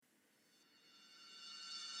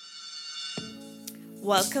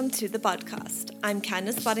Welcome to the podcast. I'm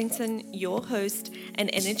Candice Boddington, your host, an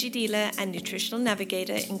energy dealer and nutritional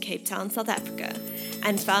navigator in Cape Town, South Africa,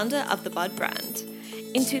 and founder of the Bod brand.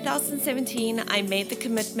 In 2017, I made the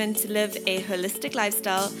commitment to live a holistic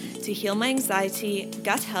lifestyle to heal my anxiety,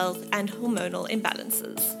 gut health, and hormonal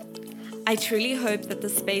imbalances. I truly hope that the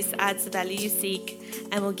space adds the value you seek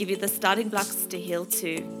and will give you the starting blocks to heal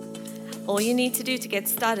too. All you need to do to get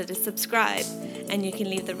started is subscribe, and you can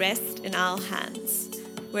leave the rest in our hands.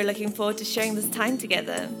 We're looking forward to sharing this time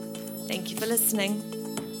together. Thank you for listening.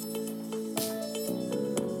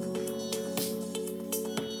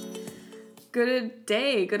 Good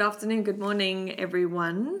day, good afternoon, good morning,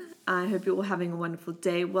 everyone. I hope you're all having a wonderful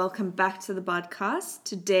day. Welcome back to the podcast.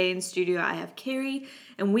 Today in studio, I have Kerry,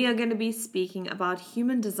 and we are going to be speaking about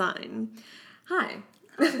human design. Hi.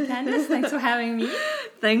 Hi, Candice. Thanks for having me.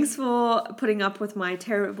 Thanks for putting up with my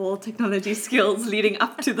terrible technology skills leading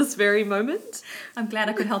up to this very moment. I'm glad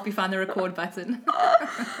I could help you find the record button.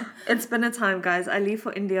 It's been a time, guys. I leave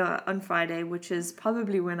for India on Friday, which is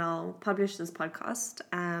probably when I'll publish this podcast.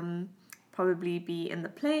 Probably be in the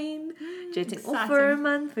plane, jetting off for a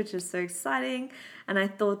month, which is so exciting. And I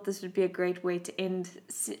thought this would be a great way to end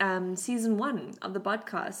season 1 of the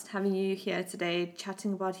podcast, having you here today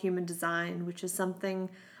chatting about human design, which is something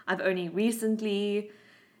I've only recently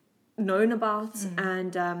known about.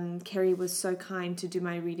 And Kerry was so kind to do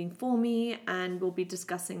my reading for me, and we'll be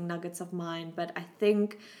discussing nuggets of mine. But I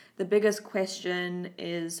think the biggest question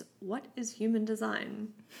is, what is human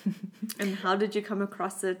design? And how did you come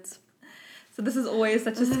across it? So this is always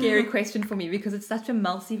such a scary question for me because it's such a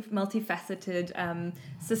multifaceted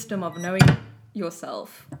system of knowing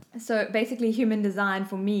yourself. So basically human design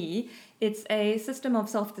for me, it's a system of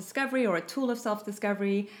self-discovery or a tool of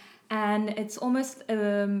self-discovery, and it's almost,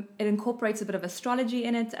 it incorporates a bit of astrology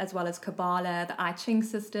in it, as well as Kabbalah, the I Ching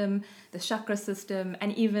system, the chakra system,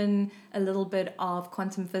 and even a little bit of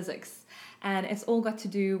quantum physics. And it's all got to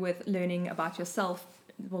do with learning about yourself,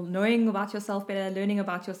 knowing about yourself better, learning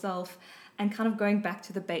about yourself, and kind of going back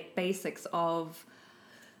to the basics of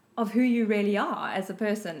who you really are as a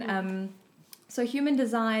person. So human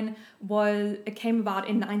design came about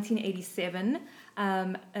in 1987.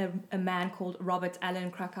 A man called Robert Alan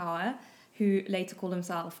Krakauer, who later called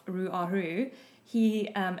himself Ru Aru, he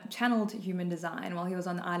channeled human design while he was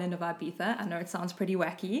on the island of Ibiza. I know it sounds pretty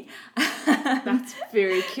wacky. That's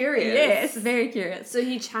very curious. Yes, very curious. So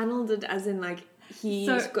he channeled it as in like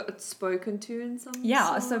got spoken to in some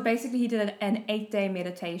sort? So basically he did an 8-day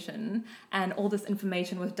meditation, and all this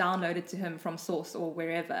information was downloaded to him from source or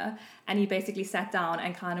wherever, and he basically sat down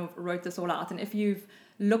and kind of wrote this all out. And if you've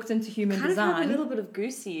looked into human design, have a little bit of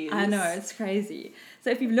goosies. I know, it's crazy. So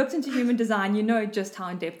if you've looked into human design, you know just how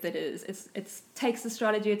in depth it is. It takes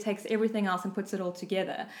astrology, it takes everything else and puts it all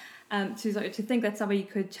together. To think that somebody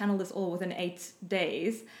could channel this all within 8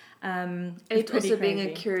 days. 8 also being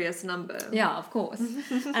a curious number. Yeah, of course.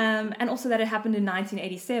 And also that it happened in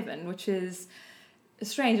 1987, which is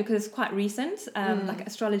strange because it's quite recent. Like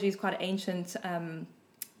astrology is quite an ancient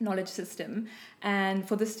knowledge system, and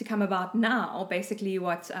for this to come about now, basically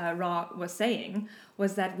what Ra was saying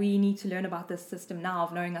was that we need to learn about this system now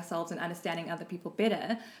of knowing ourselves and understanding other people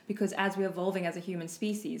better, because as we're evolving as a human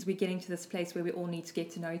species, we're getting to this place where we all need to get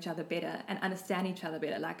to know each other better and understand each other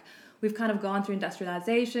better. Like, we've kind of gone through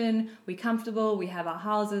industrialization, we're comfortable, we have our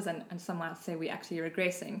houses, and some might say we're actually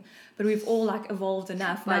regressing. But we've all like evolved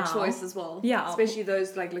enough by now. choice as well. Yeah. Especially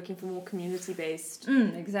those like looking for more community-based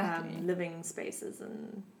exactly. Living spaces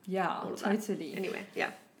and all totally. Anyway, yeah.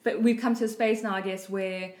 But we've come to a space now, I guess,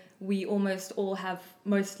 where we almost all have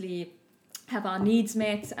our needs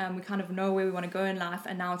met, and we kind of know where we want to go in life,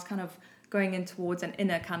 and now it's kind of going in towards an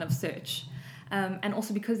inner kind of search. And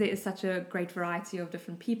also because there is such a great variety of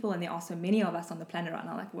different people, and there are so many of us on the planet right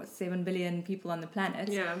now, like 7 billion people on the planet.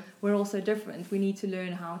 Yeah. We're all so different. We need to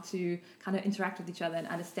learn how to kind of interact with each other and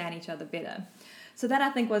understand each other better. So that,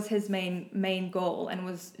 I think, was his main goal, and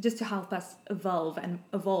was just to help us evolve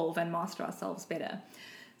and master ourselves better.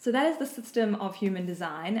 So that is the system of human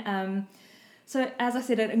design. So as I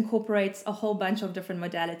said, it incorporates a whole bunch of different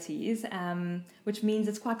modalities, which means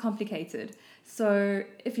it's quite complicated. So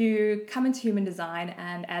if you come into human design,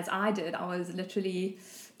 and as I did, I was literally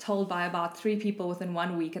told by about 3 people within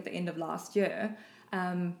 1 week at the end of last year,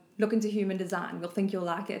 look into human design, we'll think you'll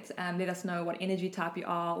like it, let us know what energy type you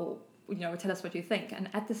are, or tell us what you think. And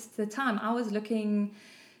at the time, I was looking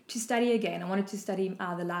to study again. I wanted to study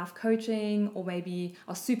either life coaching, or maybe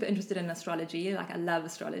I was super interested in astrology. Like, I love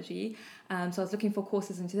astrology. So I was looking for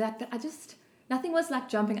courses into that, but nothing was like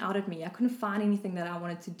jumping out at me. I couldn't find anything that I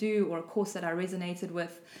wanted to do, or a course that I resonated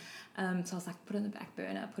with. So I was like, put it on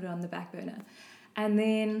the back burner. And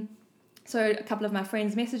then, so a couple of my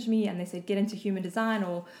friends messaged me and they said, get into human design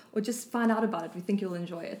or just find out about it. We think you'll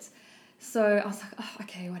enjoy it. So I was like, oh,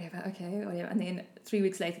 okay, whatever. And then 3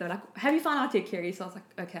 weeks later, they were like, have you found out yet, Kerry? So I was like,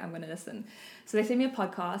 okay, I'm going to listen. So they sent me a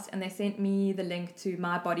podcast and they sent me the link to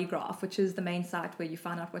My Body Graph, which is the main site where you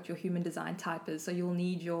find out what your human design type is. So you'll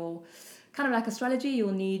need your, kind of like astrology,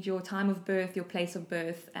 you'll need your time of birth, your place of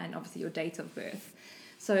birth, and obviously your date of birth.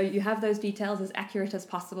 So you have those details as accurate as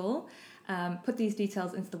possible. Put these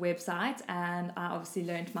details into the website, and I obviously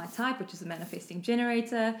learned my type, which is a manifesting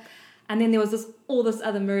generator. And then there was all this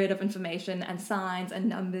other myriad of information and signs and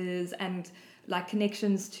numbers and like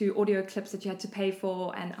connections to audio clips that you had to pay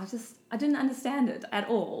for. And I didn't understand it at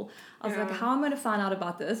all. I was like, how am I going to find out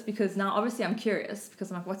about this? Because now obviously I'm curious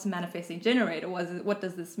because I'm like, what's a manifesting generator? What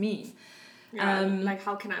does this mean? Like,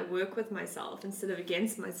 how can I work with myself instead of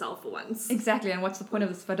against myself for once? Exactly. And what's the point of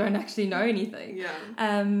this if I don't actually know anything?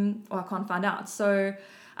 Yeah. Or I can't find out. So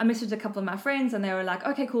I messaged a couple of my friends and they were like,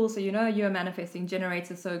 okay, cool. So, you're a manifesting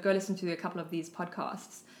generator. So go listen to a couple of these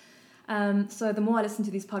podcasts. So the more I listened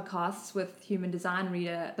to these podcasts with Human Design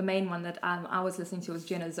Reader, the main one that I was listening to was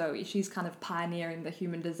Jenna Zoe. She's kind of pioneering the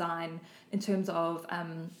human design in terms of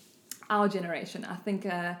our generation. I think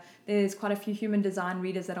there's quite a few human design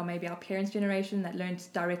readers that are maybe our parents' generation that learned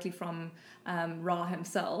directly from Ra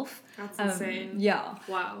himself. That's insane. Yeah.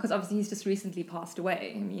 Wow. Because obviously he's just recently passed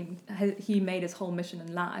away. I mean, he made his whole mission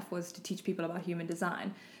in life was to teach people about human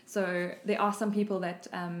design. So there are some people that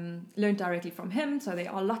learned directly from him. So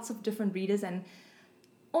there are lots of different readers, and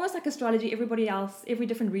almost like astrology, every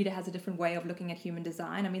different reader has a different way of looking at human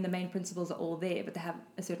design. I mean, the main principles are all there, but they have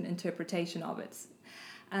a certain interpretation of it.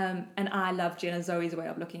 And I love Jenna Zoe's way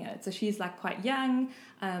of looking at it. So she's like quite young.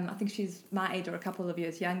 I think she's my age or a couple of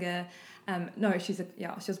years younger. No, she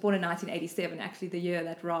was born in 1987, actually the year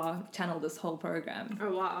that Ra channeled this whole program.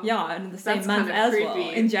 Oh, wow. Yeah, and the same month as well,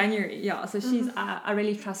 in January. Yeah, so she's, I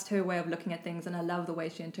really trust her way of looking at things and I love the way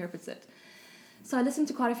she interprets it. So I listened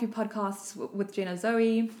to quite a few podcasts with Jenna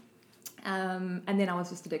Zoe, and then I was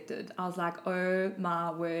just addicted. I was like, oh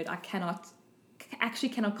my word, I cannot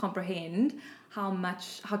comprehend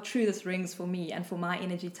how true this rings for me and for my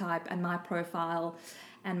energy type and my profile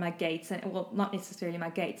and my gates. And well, not necessarily my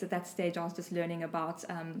gates. At that stage, I was just learning about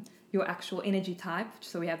your actual energy type.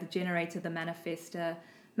 So we have the generator, the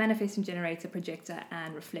manifesting generator, projector,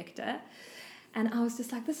 and reflector. And I was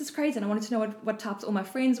just like, this is crazy. And I wanted to know what types all my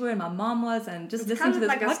friends were and my mom was, and just listening to this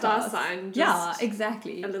podcast. It's kind of like a star sign. Yeah,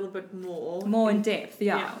 exactly. A little bit more. More in depth,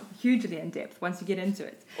 yeah. Hugely in depth once you get into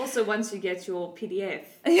it. Also, once you get your PDF,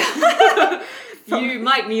 you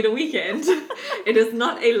might need a weekend. It is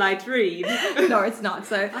not a light read. No, it's not.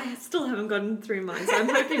 So I still haven't gotten through mine. So I'm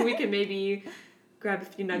hoping we can maybe grab a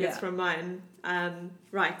few nuggets from mine.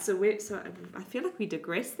 Right, so I feel like we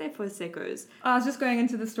digressed there for a secos. I was just going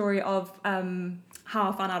into the story of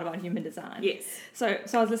how I found out about human design. Yes. So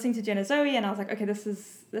I was listening to Jenna Zoe and I was like, okay, this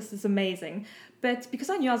is amazing. But because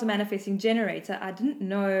I knew I was a manifesting generator, I didn't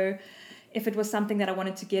know if it was something that I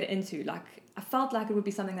wanted to get into. Like, I felt like it would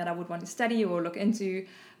be something that I would want to study or look into.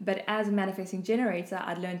 But as a manifesting generator,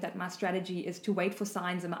 I'd learned that my strategy is to wait for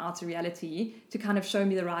signs in my outer reality to kind of show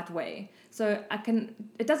me the right way. So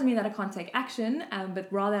it doesn't mean that I can't take action, but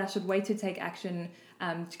rather I should wait to take action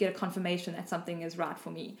to get a confirmation that something is right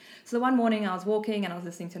for me. So the one morning I was walking and I was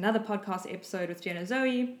listening to another podcast episode with Jenna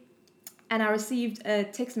Zoe, and I received a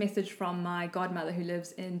text message from my godmother who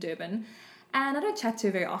lives in Durban. And I don't chat to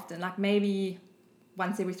her very often, like maybe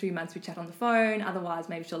once every 3 months we chat on the phone. Otherwise,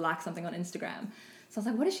 maybe she'll like something on Instagram. So I was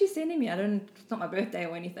like, what is she sending me? It's not my birthday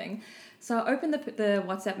or anything. So I opened the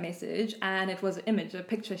WhatsApp message and it was an image, a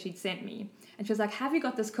picture she'd sent me. And she was like, have you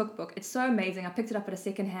got this cookbook? It's so amazing. I picked it up at a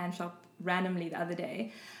secondhand shop randomly the other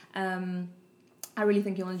day. I really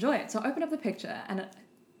think you'll enjoy it. So I opened up the picture and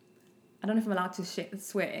I don't know if I'm allowed to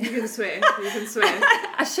swear. You can swear.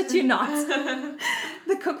 I shit you not.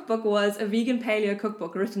 The cookbook was a vegan paleo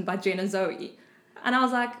cookbook written by Jenna Zoe. And I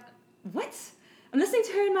was like, what? I'm listening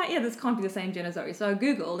to her in my ear. This can't be the same Jenna Zoe. So I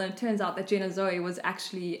Googled, and it turns out that Jenna Zoe was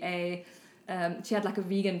actually she had like a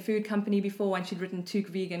vegan food company before, and she'd written 2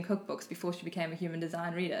 vegan cookbooks before she became a human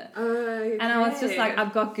design reader. Okay. And I was just like,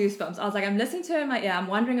 I've got goosebumps. I was like, I'm listening to her in my ear. I'm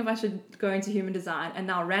wondering if I should go into human design. And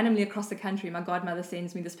now randomly across the country, my godmother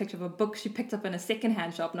sends me this picture of a book she picked up in a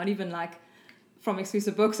secondhand shop, not even like from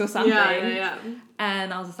Exclusive Books or something. Yeah.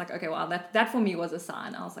 And I was just like, okay, well, that for me was a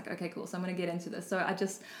sign. I was like, okay, cool. So I'm going to get into this. So I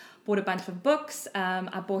just bought a bunch of books.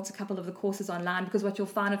 I bought a couple of the courses online, because what you'll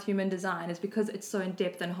find with human design is because it's so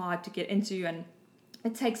in-depth and hard to get into and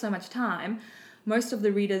it takes so much time. Most of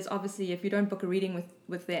the readers, obviously, if you don't book a reading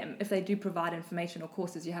with them, if they do provide information or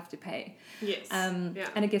courses, you have to pay. Yes. And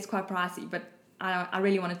it gets quite pricey. But I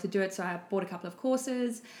really wanted to do it, so I bought a couple of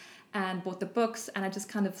courses and bought the books, and I just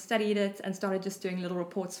kind of studied it and started just doing little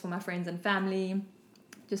reports for my friends and family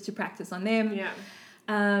just to practice on them. Yeah.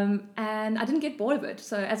 And I didn't get bored of it.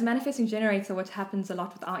 So as a manifesting generator, what happens a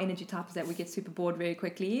lot with our energy type is that we get super bored very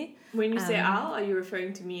quickly. When you say are you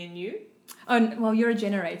referring to me and you? Oh, well, you're a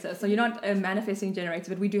generator, so you're not a manifesting generator,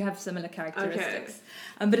 but we do have similar characteristics.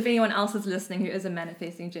 Okay. But if anyone else is listening who is a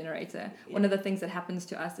manifesting generator, one of the things that happens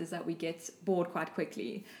to us is that we get bored quite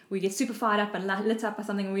quickly. We get super fired up and lit up by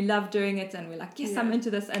something, and we love doing it, and we're like, yes, I'm into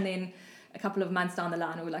this, and then a couple of months down the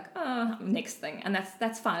line, we're like, oh, next thing. And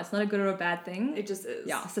that's fine. It's not a good or a bad thing. It just is.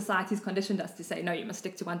 Yeah, society's conditioned us to say, no, you must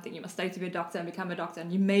stick to one thing. You must study to be a doctor and become a doctor.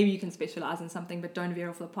 And maybe you can specialize in something, but don't veer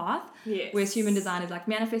off the path. Yes. Whereas human design is like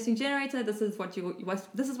manifesting generator. This is what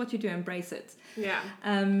you do. Embrace it. Yeah.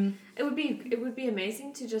 It would be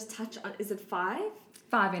amazing to just touch on. Is it 5?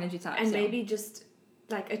 5 energy types. And maybe just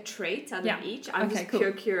like a trait out of each. I'm just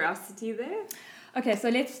pure curiosity there. Okay, so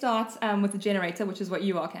let's start with the generator, which is what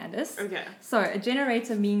you are, Candice. Okay. So a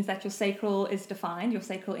generator means that your sacral is defined, your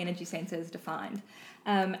sacral energy center is defined.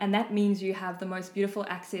 And that means you have the most beautiful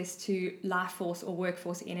access to life force or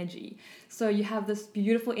workforce energy. So you have this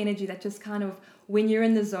beautiful energy that just kind of, when you're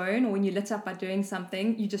in the zone or when you're lit up by doing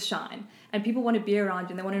something, you just shine. And people want to be around you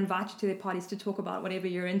and they want to invite you to their parties to talk about whatever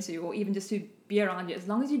you're into, or even just to be around you. As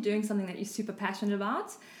long as you're doing something that you're super passionate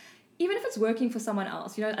about, even if it's working for someone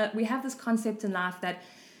else, we have this concept in life that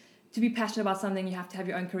to be passionate about something, you have to have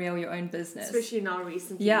your own career or your own business. Especially now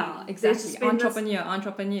recently. Yeah, exactly.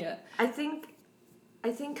 Entrepreneur. I think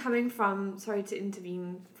coming from, sorry to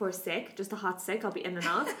intervene for a sec, just a hot sec, I'll be in and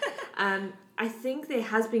out. I think there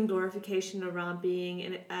has been glorification around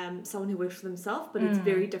being someone who works for themselves, but it's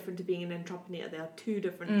very different to being an entrepreneur. They are two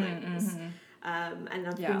different things. And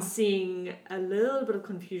I've been seeing a little bit of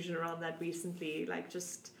confusion around that recently, like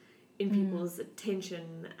just in people's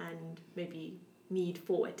attention and maybe need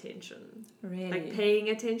for attention. Really? Like paying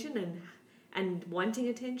attention and wanting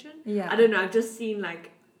attention. Yeah. I don't know, I've just seen like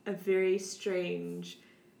a very strange,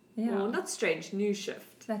 well, not strange, new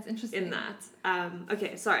shift. That's interesting. In that.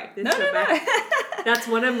 Okay, sorry. Let's go back. That's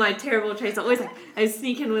one of my terrible traits. I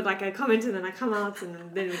sneak in with like a comment and then I come out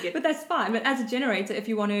and then we get... But that's fine. But as a generator, if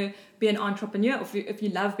you want to be an entrepreneur, if you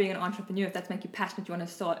love being an entrepreneur, if that's make you passionate, you want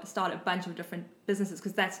to start a bunch of different businesses,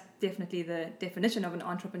 because that's definitely the definition of an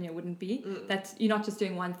entrepreneur, wouldn't be? That you're not just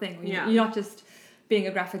doing one thing. You're not just being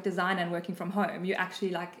a graphic designer and working from home. You're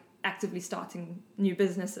actually like actively starting new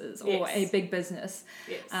businesses or a big business.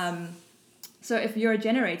 Yes. So if you're a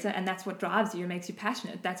generator and that's what drives you and makes you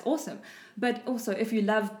passionate, that's awesome. But also if you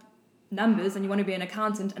love numbers and you want to be an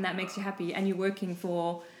accountant and that makes you happy, and you're working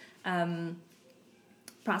for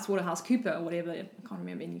PricewaterhouseCoopers or whatever, I can't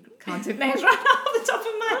remember any accountant names right now off the top of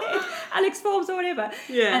my head, Alex Forbes or whatever.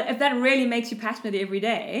 Yeah. And if that really makes you passionate every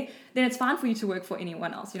day, then it's fine for you to work for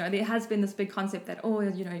anyone else. There has been this big concept that, it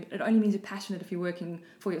only means you're passionate if you're working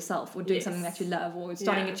for yourself or doing something that you love or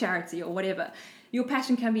starting a charity or whatever. Your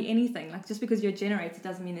passion can be anything. Like, just because you're a generator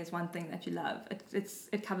doesn't mean there's one thing that you love.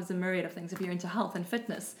 It covers a myriad of things. If you're into health and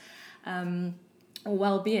fitness, or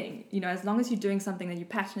well-being, as long as you're doing something that you're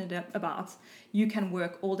passionate about, you can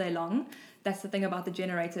work all day long. That's the thing about the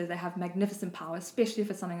generators. They have magnificent power, especially if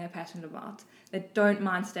it's something they're passionate about. They don't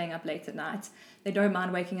mind staying up late at night. They don't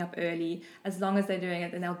mind waking up early. As long as they're doing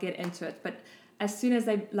it, then they'll get into it. But as soon as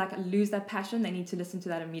they lose that passion, they need to listen to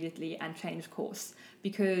that immediately and change course,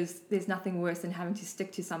 because there's nothing worse than having to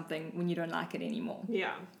stick to something when you don't like it anymore.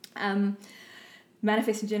 Yeah.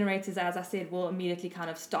 Manifesting generators, as I said, will immediately kind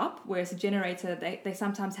of stop, whereas a generator, they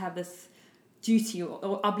sometimes have this duty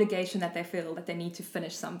or obligation that they feel that they need to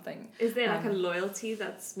finish something. Is there like a loyalty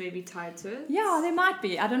that's maybe tied to it? Yeah, there might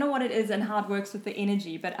be. I don't know what it is and how it works with the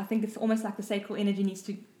energy, but I think it's almost like the sacral energy needs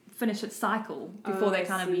to finish its cycle before they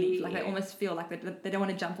kind of leave. Like, they almost feel like they don't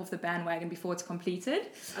want to jump off the bandwagon before it's completed.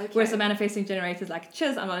 Okay. Whereas the manifesting generator is like,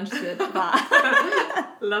 cheers, I'm not interested. Bye.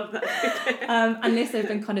 Love that. Unless they've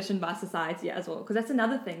been conditioned by society as well. Because that's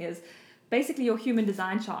another thing, is basically your human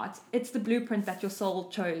design chart. It's the blueprint that your soul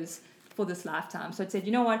chose for this lifetime. So it said,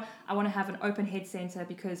 you know what, I want to have an open head center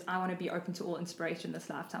because I want to be open to all inspiration this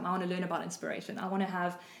lifetime. I want to learn about inspiration. I want to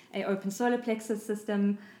have an open solar plexus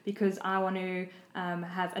system because I want to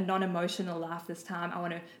have a non-emotional life this time. I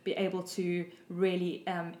want to be able to really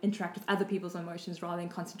interact with other people's emotions rather than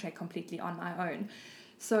concentrate completely on my own.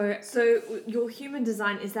 So your human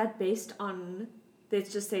design, is that based on,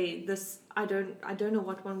 let's just say this, I don't know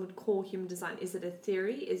what one would call human design. Is it a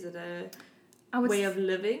theory? Is it a way of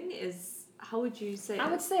living? How would you say I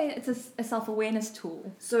would say it's a self-awareness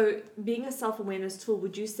tool. So being a self-awareness tool,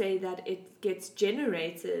 would you say that it gets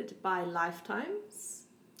generated by lifetimes?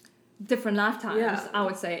 different lifetimes. Yeah. I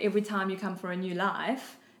would say every time you come for a new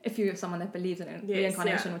life, if you're someone that believes in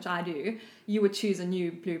reincarnation, which I do, you would choose a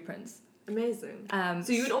new blueprint. Amazing.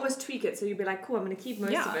 So you would almost tweak it. So you'd be like, cool, I'm going to keep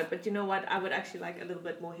most of it. But you know what? I would actually like a little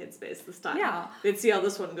bit more headspace this time. Yeah. Let's see how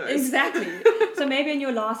this one goes. Exactly. So maybe in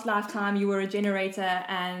your last lifetime, you were a generator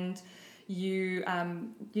and you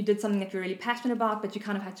did something that you're really passionate about, but you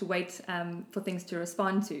kind of had to wait for things to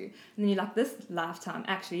respond to. And then you're like, this lifetime,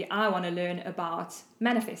 actually, I want to learn about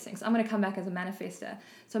manifesting. So I'm going to come back as a manifester.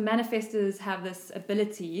 So manifestors have this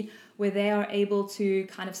ability where they are able to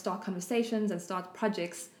kind of start conversations and start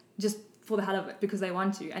projects just for the hell of it because they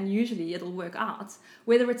want to, and usually it'll work out.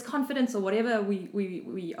 Whether it's confidence or whatever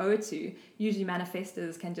we owe it to, usually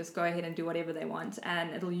manifestors can just go ahead and do whatever they want,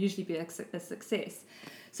 and it'll usually be a success.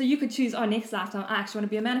 So you could choose, next lifetime I actually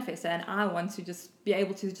want to be a manifestor, and I want to just be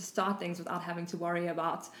able to just start things without having to worry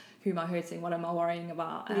about who am I hurting, what am I worrying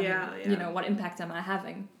about, you know, what impact am I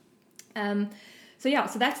having. So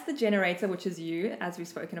that's the generator, which is you, as we've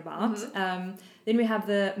spoken about. Then we have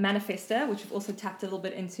the manifester, which we've also tapped a little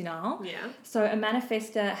bit into now. Yeah. So a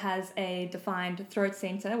manifester has a defined throat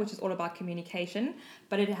center, which is all about communication,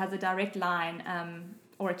 but it has a direct line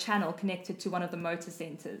or a channel connected to one of the motor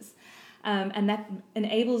centers. And that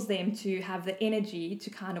enables them to have the energy to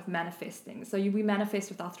kind of manifest things. So we manifest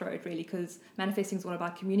with our throat, really, because manifesting is all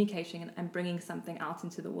about communication and bringing something out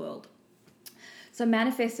into the world. So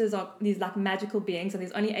manifestors are these like magical beings, and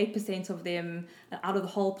there's only 8% of them out of the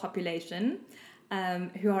whole population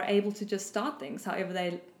who are able to just start things however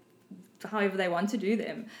they want to do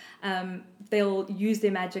them. They'll use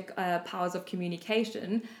their magic powers of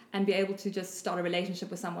communication and be able to just start a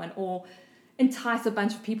relationship with someone or entice a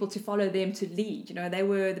bunch of people to follow them to lead. You know, they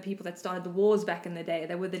were the people that started the wars back in the day.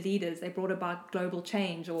 They were the leaders. They brought about global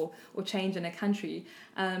change or change in a country.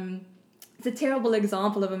 It's a terrible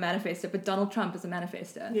example of a manifestor, but Donald Trump is a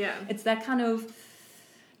manifestor. Yeah. It's that kind of,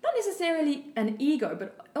 not necessarily an ego,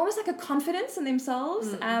 but almost like a confidence in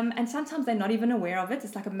themselves. And sometimes they're not even aware of it.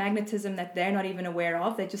 It's like a magnetism that they're not even aware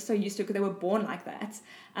of. They're just so used to it because they were born like that.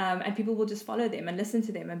 And people will just follow them and listen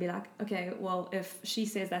to them and be like, okay, well, if she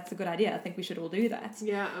says that's a good idea, I think we should all do that.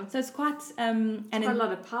 Yeah. So it's quite... it's quite a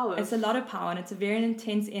lot of power. It's a lot of power, and it's a very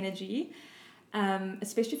intense energy.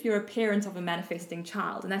 Especially if you're a parent of a manifesting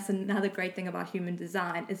child. And that's another great thing about human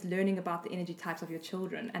design, is learning about the energy types of your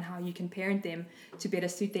children and how you can parent them to better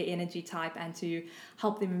suit their energy type and to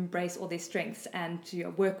help them embrace all their strengths and to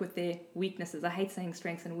work with their weaknesses. I hate saying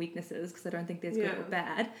strengths and weaknesses because I don't think there's good or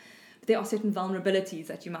bad. But there are certain vulnerabilities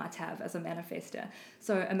that you might have as a manifestor.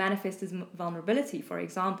 So a manifestor's vulnerability, for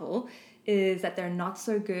example, is that they're not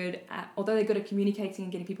so good at, although they're good at communicating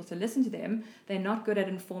and getting people to listen to them, they're not good at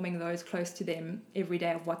informing those close to them every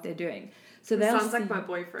day of what they're doing. So that sounds like my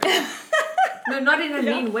boyfriend. No, not in a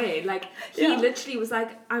mean way. Like, he literally was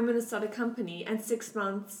like, I'm going to start a company, and 6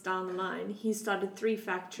 months down the line, he started 3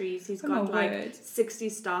 factories. He's got 60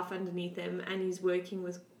 staff underneath him, and he's working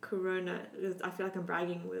with Corona. I feel like I'm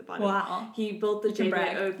bragging about it. Wow. He built the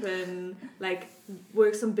JBay Open, like,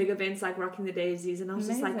 works on big events like Rocking the Daisies, and I was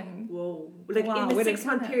just like, whoa. Like, in the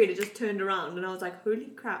 6-month period, it just turned around, and I was like,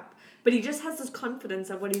 holy crap. But he just has this confidence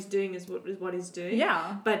that what he's doing is what he's doing.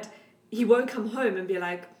 Yeah. But he won't come home and be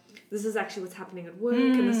like, this is actually what's happening at work,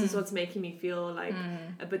 and this is what's making me feel like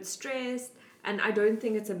a bit stressed. And I don't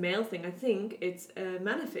think it's a male thing. I think it's a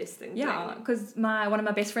manifesting thing. Yeah, because one of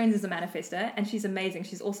my best friends is a manifestor, and she's amazing.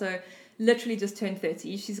 She's also literally just turned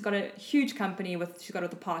 30. She's got a huge company she's got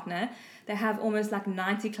with a partner. They have almost like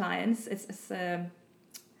 90 clients. It's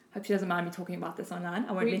hope she doesn't mind me talking about this online.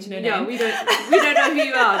 I won't mention her name. Yeah, we don't know who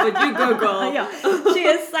you are, but you go, girl. Yeah, she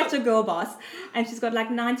is such a girl boss, and she's got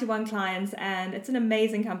like 91 clients, and it's an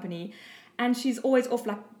amazing company. And she's always off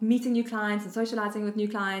like meeting new clients and socializing with new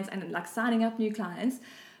clients and like signing up new clients.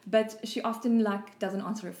 But she often like doesn't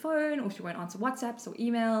answer her phone, or she won't answer WhatsApps or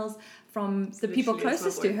emails from the people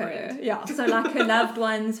closest to her. Yeah. So like her loved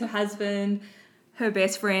ones, her husband, her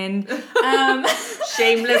best friend.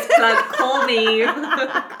 Shameless plug, call me.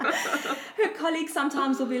 Her colleagues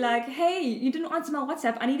sometimes will be like, hey, you didn't answer my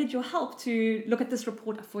WhatsApp. I needed your help to look at this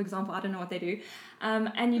report, for example. I don't know what they do.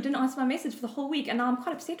 And you didn't answer my message for the whole week. And now I'm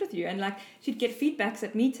quite upset with you. And like, she'd get feedbacks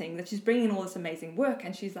at meetings that she's bringing in all this amazing work.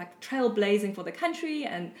 And she's like trailblazing for the country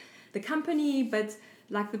and the company. But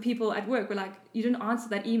like the people at work were like, you didn't answer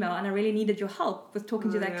that email and I really needed your help with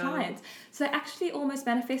talking to that client. So actually almost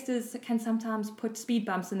manifestors can sometimes put speed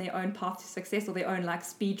bumps in their own path to success, or their own like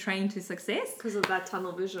speed train to success. Because of that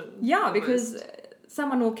tunnel vision. Yeah, almost. Because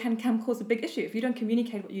someone can cause a big issue. If you don't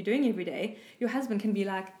communicate what you're doing every day, your husband can be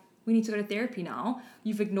like, we need to go to therapy now.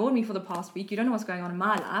 You've ignored me for the past week. You don't know what's going on in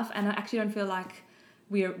my life. And I actually don't feel like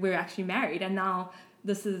we're actually married. And now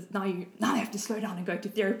this is now they have to slow down and go to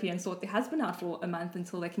therapy and sort their husband out for a month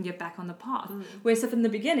until they can get back on the path. Whereas if in the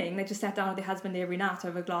beginning they just sat down with their husband every night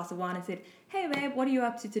over a glass of wine and said, hey babe, what are you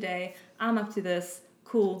up to today? I'm up to this.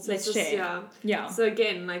 Cool, So let's it's just, share. Yeah. So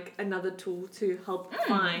again, like another tool to help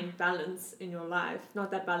find balance in your life.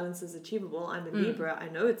 Not that balance is achievable. I'm a Libra. I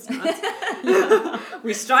know it's not.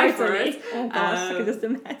 We strive for it. Oh gosh, I can just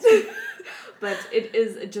imagine. But it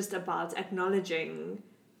is just about acknowledging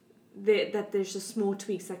that there's just small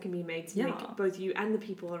tweaks that can be made to make both you and the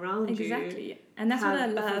people around you exactly. And that's what I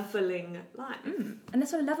have a love. fulfilling life. And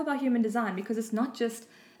that's what I love about human design, because it's not just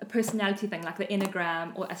a personality thing like the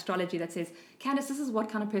Enneagram or astrology that says, Candice, this is what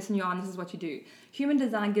kind of person you are and this is what you do. Human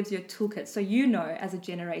design gives you a toolkit. So you know, as a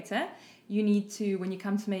generator, you need to, when you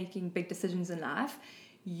come to making big decisions in life,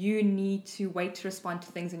 you need to wait to respond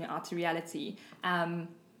to things in your outer reality.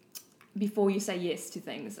 Before you say yes to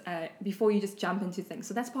things, before you just jump into things.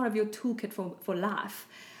 So that's part of your toolkit for life.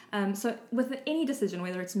 So with any decision,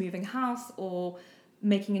 whether it's moving house or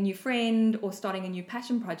making a new friend or starting a new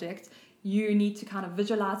passion project, you need to kind of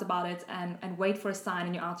visualize about it and wait for a sign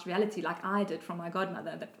in your outer reality, like I did from my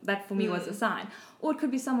godmother. That for me was a sign. Or it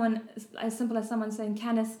could be someone as simple as someone saying,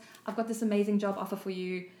 Candice, I've got this amazing job offer for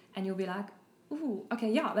you. And you'll be like, ooh,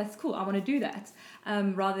 okay, yeah, that's cool. I want to do that.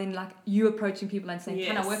 Rather than like you approaching people and saying,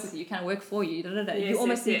 can I work with you? Can I work for you? Yes, you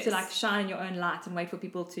almost need to like shine your own light and wait for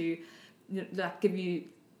people to like give you,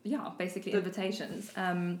 basically invitations.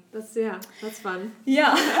 That's fun.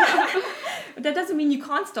 Yeah. But that doesn't mean you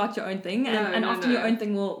can't start your own thing. And often your own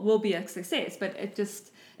thing will be a success. But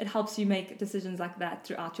it helps you make decisions like that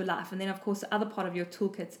throughout your life. And then, of course, the other part of your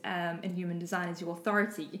toolkit in human design is your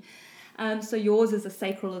authority. So yours is a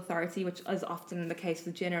sacral authority, which is often the case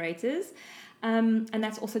with generators. And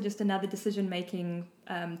that's also just another decision-making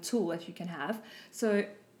tool that you can have. So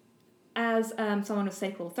as someone with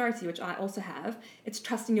sacral authority, which I also have, it's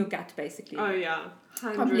trusting your gut, basically. Oh, yeah.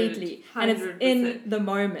 100, completely. 100%. And it's in the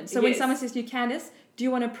moment. So when someone says to you, Candice, do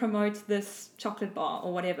you want to promote this chocolate bar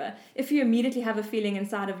or whatever? If you immediately have a feeling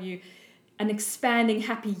inside of you, an expanding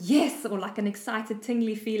happy yes, or like an excited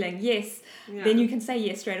tingly feeling yes, then you can say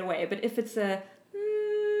yes straight away. But if it's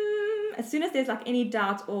as soon as there's like any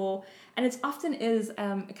doubt and it often is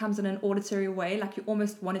it comes in an auditory way, like you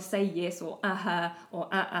almost want to say yes or or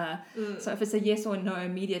so if it's a yes or no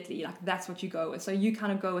immediately, like that's what you go with. So you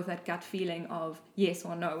kind of go with that gut feeling of yes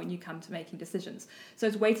or no when you come to making decisions. So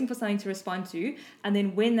it's waiting for something to respond to, and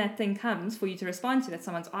then when that thing comes for you to respond to, that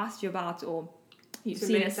someone's asked you about or you've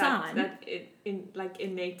seen a sign, that like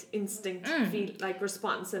innate instinct feel like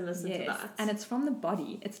response, and listen to that. And it's from the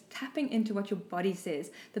body. It's tapping into what your body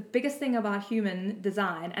says. The biggest thing about human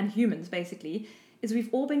design and humans basically is we've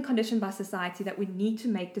all been conditioned by society that we need to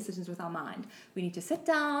make decisions with our mind. We need to sit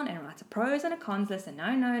down and write a pros and a cons list and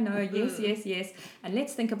no, yes, and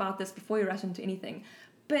let's think about this before you rush into anything.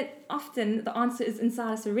 But often the answer is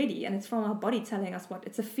inside us already, and it's from our body telling us what.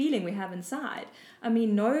 It's a feeling we have inside. I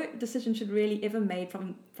mean, no decision should really ever made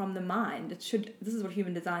from the mind. This is what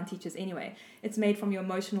human design teaches anyway. It's made from your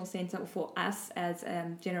emotional center, or for us as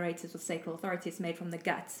generators with sacral authority, it's made from the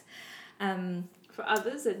gut. For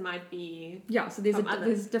others, it might be... Yeah, so there's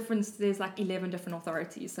like 11 different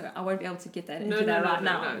authorities, so I won't be able to get that into that right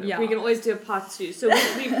now. No. Yeah. We can always do a part 2. So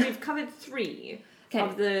we've covered 3. Okay.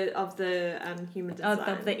 Of the human design.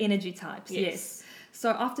 Of the energy types, yes.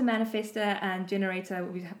 So after manifestor and generator,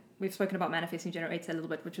 we've spoken about manifesting generator a little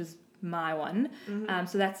bit, which is my one.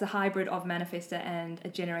 So that's a hybrid of manifestor and a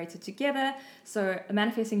generator together. So a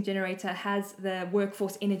manifesting generator has the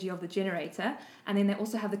workforce energy of the generator, and then they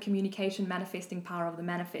also have the communication manifesting power of the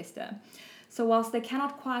manifestor. So whilst they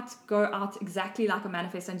cannot quite go out exactly like a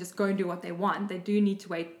manifestor and just go and do what they want, they do need to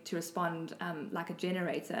wait to respond like a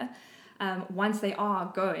generator. Once they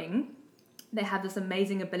are going, they have this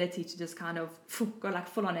amazing ability to just kind of go like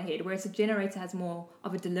full on ahead, whereas a generator has more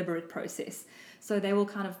of a deliberate process. So they will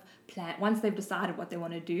kind of plan. Once they've decided what they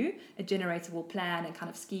want to do, a generator will plan and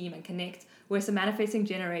kind of scheme and connect, whereas a manifesting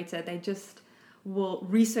generator, they just will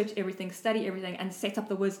research everything, study everything, and set up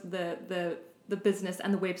the business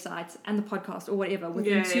and the website and the podcast or whatever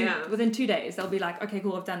within 2 days. They'll be like, okay,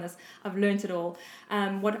 cool, I've done this, I've learned it all.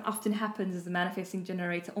 What often happens is the manifesting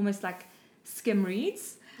generator almost like skim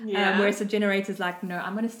reads, whereas the generator's like, no,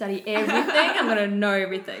 I'm going to study everything, I'm going to know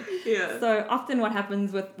everything. So often what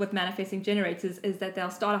happens with manifesting generators is that they'll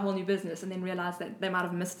start a whole new business and then realize that they might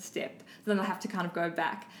have missed a step, then they'll have to kind of go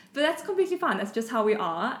back. But that's completely fine, that's just how we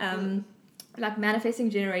are. Like manifesting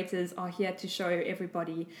generators are here to show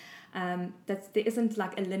everybody that there isn't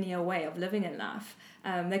like a linear way of living in life.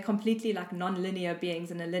 They're completely like non-linear beings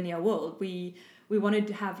in a linear world. we wanted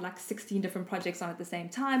to have like 16 different projects on at the same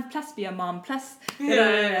time, plus be a mom, plus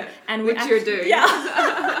and which you're doing.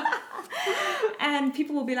 Yeah. And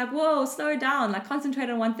people will be like, whoa, slow down, like concentrate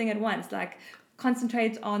on one thing at once, like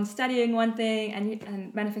concentrate on studying one thing.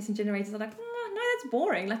 And manifesting generators are like, no, that's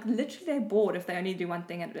boring. Like literally they're bored if they only do one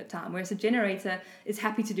thing at a time. Whereas a generator is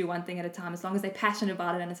happy to do one thing at a time as long as they're passionate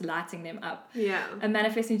about it and it's lighting them up. Yeah. A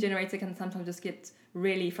manifesting generator can sometimes just get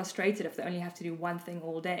really frustrated if they only have to do one thing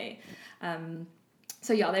all day.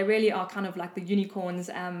 So yeah, they really are kind of like the unicorns,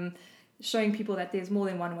 showing people that there's more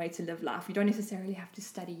than one way to live life. You don't necessarily have to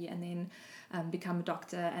study and then become a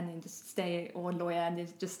doctor and then just stay, or a lawyer, and then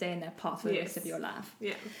just stay in that path for the rest of your life.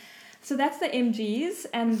 Yeah. So that's the MGs,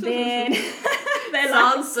 and then they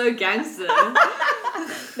sounds so gangster.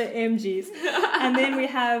 The MGs, and then we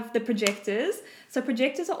have the projectors. So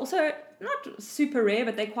projectors are also not super rare,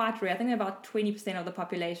 but they're quite rare. I think they're about 20% of the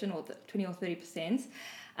population, or 20 or 30%.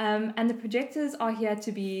 And the projectors are here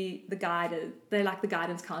to be the guide. They're like the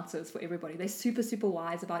guidance counselors for everybody. They're super, super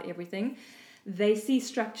wise about everything. They see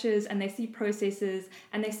structures and they see processes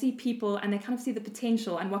and they see people and they kind of see the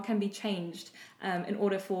potential and what can be changed in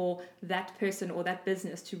order for that person or that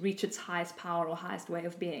business to reach its highest power or highest way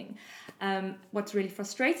of being. What's really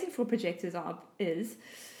frustrating for projectors is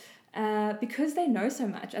because they know so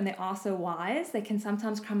much and they are so wise, they can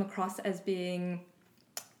sometimes come across as being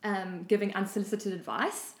giving unsolicited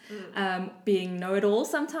advice, being know-it-all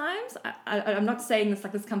sometimes. I'm not saying this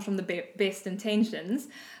like this comes from the best intentions,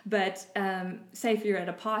 but say if you're at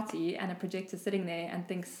a party and a projector sitting there and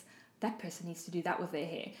thinks that person needs to do that with their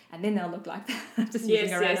hair, and then they'll look like that. Just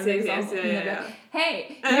using a random example. Like,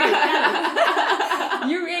 hey,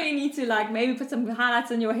 you really need to like maybe put some highlights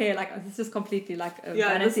in your hair. Like it's just completely like a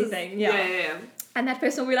vanity thing. Yeah. And that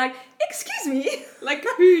person will be like, excuse me. Like,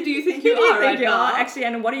 who do you think you are right now? Actually,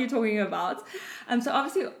 and what are you talking about? So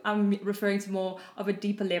obviously, I'm referring to more of a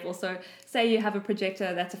deeper level. So say you have a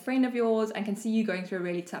projector that's a friend of yours and can see you going through a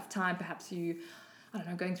really tough time. Perhaps you, I don't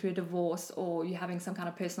know, going through a divorce or you're having some kind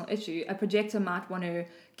of personal issue. A projector might want to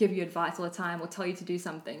give you advice all the time or tell you to do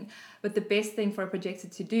something. But the best thing for a projector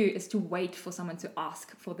to do is to wait for someone to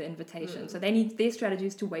ask for the invitation. So their strategy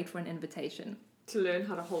is to wait for an invitation. To learn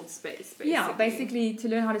how to hold space, basically. Yeah, basically to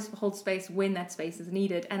learn how to hold space when that space is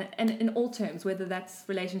needed, and in all terms, whether that's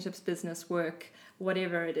relationships, business, work,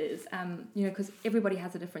 whatever it is, because everybody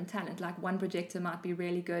has a different talent. Like one projector might be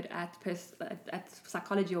really good at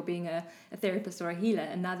psychology or being a therapist or a healer.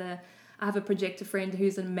 I have a projector friend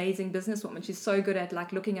who's an amazing businesswoman. She's so good at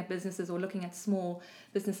like looking at businesses or looking at small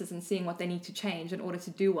businesses and seeing what they need to change in order to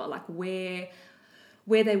do well, like where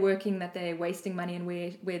they're working, that they're wasting money, and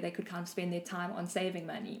where they could kind of spend their time on saving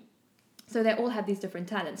money. So they all have these different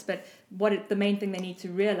talents, but the main thing they need to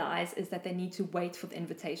realize is that they need to wait for the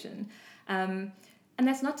invitation. And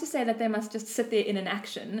that's not to say that they must just sit there in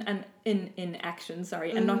inaction and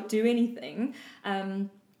not do anything.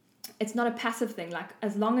 It's not a passive thing. Like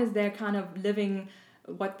as long as they're kind of living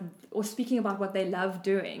or speaking about what they love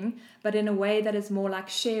doing, but in a way that is more like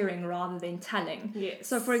sharing rather than telling. Yes.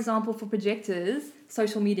 So for example, for projectors,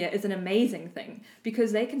 social media is an amazing thing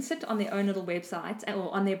because they can sit on their own little website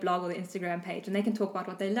or on their blog or their Instagram page and they can talk about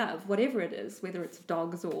what they love, whatever it is, whether it's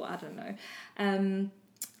dogs or I don't know.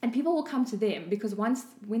 And people will come to them because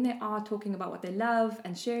when they are talking about what they love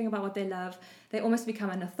and sharing about what they love, they almost become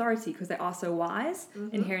an authority because they are so wise,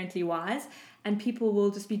 inherently wise, and people will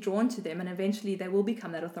just be drawn to them, and eventually they will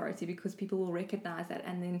become that authority because people will recognize that,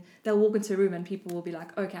 and then they'll walk into a room and people will be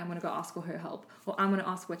like, okay, I'm going to go ask for her help, or I'm going to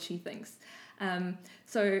ask what she thinks.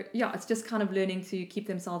 So yeah, it's just kind of learning to keep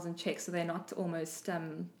themselves in check so they're not almost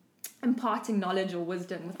imparting knowledge or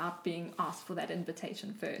wisdom without being asked for that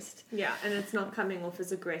invitation first. Yeah, and it's not coming off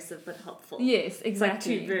as aggressive but helpful. Yes, exactly. It's like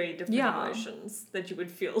two very different emotions that you would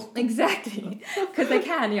feel. Exactly, because they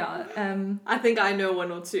can, I think I know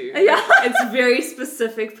one or two. Yeah. It's a very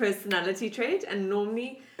specific personality trait, and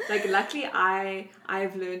normally, like luckily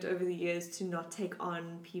I've learned over the years to not take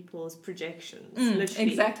on people's projections. Literally.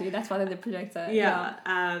 Exactly, that's why they're the projector. Yeah.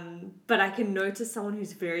 But I can notice someone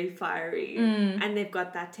who's very fiery and they've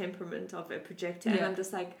got that temperament of a projector, and I'm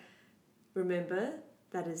just like, remember,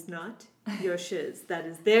 that is not your shiz, that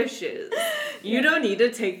is their shiz. You don't need to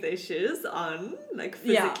take their shiz on, like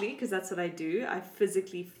physically, because that's what I do. I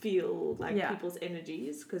physically feel like people's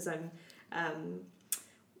energies because I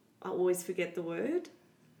always forget the word.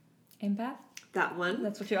 Empath? That one.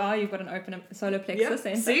 That's what you are. You've got an open solar plexus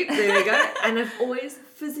center. See, there we go. And I've always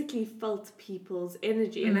physically felt people's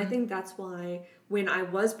energy. And I think that's why when I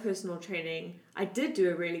was personal training, I did do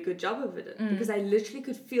a really good job of it because I literally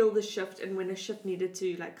could feel the shift. And when a shift needed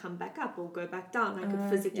to like come back up or go back down, I could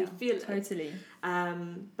physically feel it. Totally.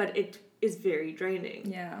 But it is very draining.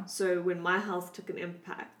 Yeah. So when my health took an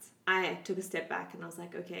impact, I took a step back and I was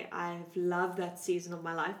like, okay, I've loved that season of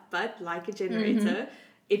my life. But like a generator,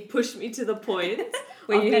 it pushed me to the point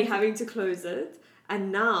of me having to close it.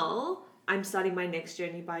 And now I'm starting my next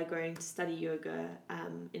journey by going to study yoga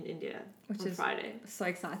in India on Friday. So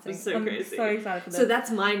exciting. It's so crazy. So excited for that. So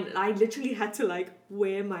that's mine. I literally had to like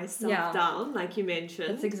wear myself down, like you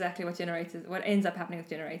mentioned. That's exactly what ends up happening with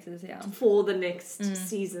generators, for the next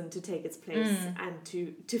season to take its place and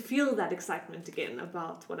to feel that excitement again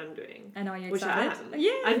about what I'm doing. And are you excited? Which I am.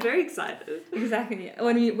 Yeah. I'm very excited. Exactly.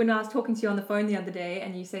 When I was talking to you on the phone the other day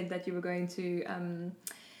and you said that you were going to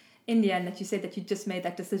India and that you said that you just made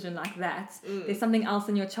that decision like that, there's something else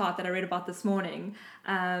in your chart that I read about this morning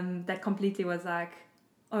that completely was like,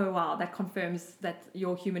 oh wow, that confirms that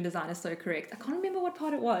your human design is so correct. I can't remember what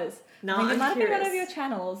part it was. No, I think it might have been one of curious. your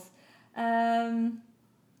channels. Oh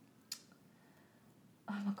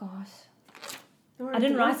my gosh. I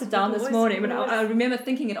didn't write it down this morning, but I remember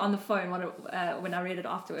thinking it on the phone when I read it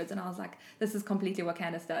afterwards, and I was like, this is completely what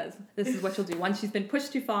Candice does. This is what she'll do. Once she's been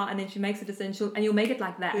pushed too far and then she makes a decision, and you'll make it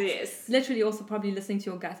like that. Yes. Literally also probably listening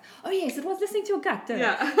to your gut. Oh yes, it was listening to your gut,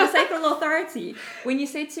 Yeah. Your sacral authority. When you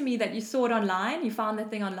said to me that you saw it online, you found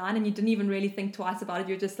that thing online and you didn't even really think twice about it,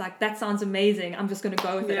 you're just like, that sounds amazing, I'm just going to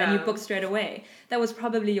go with it, and you booked straight away. That was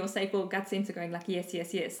probably your sacral gut center going like, yes,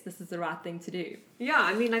 this is the right thing to do. Yeah,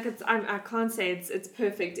 I mean, like I can't say it's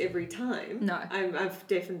perfect every time. No. I've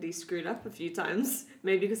definitely screwed up a few times,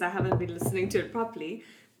 maybe because I haven't been listening to it properly.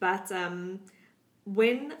 But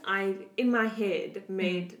when I, in my head,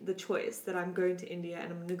 made the choice that I'm going to India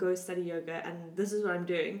and I'm going to go study yoga and this is what I'm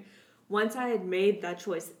doing, once I had made that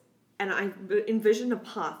choice and I envisioned a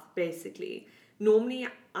path, basically, normally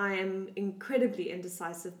I am incredibly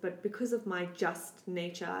indecisive, but because of my just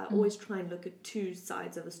nature, I always try and look at two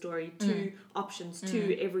sides of a story, two options,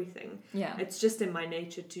 to everything. Yeah. It's just in my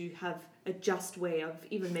nature to have a just way of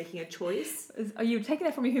even making a choice. Are you taking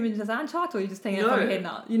that from your human design chart, or are you just taking it from your head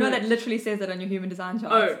now? You know that literally says that on your human design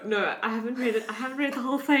chart. Oh, no, I haven't read it. I haven't read the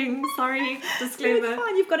whole thing. Sorry, disclaimer. It's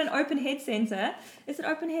fine. You've got an open head center. Is it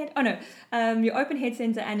open head? Oh, no. Your open head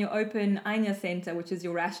center and your open Anya center, which is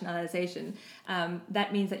your rationalization.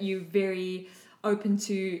 That means that you're very open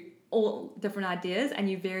to all different ideas, and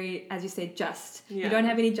you're very, as you said, just. You don't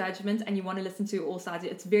have any judgment, and you want to listen to all sides.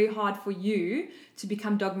 It's very hard for you to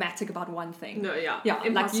become dogmatic about one thing. No, yeah.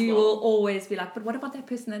 Impossible. Like you will always be like, but what about that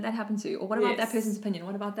person that happened to? Or what about that person's opinion?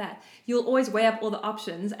 What about that? You'll always weigh up all the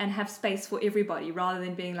options and have space for everybody, rather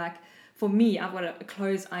than being like, for me, I've got a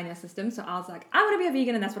closed Anya system, so I was like, I want to be a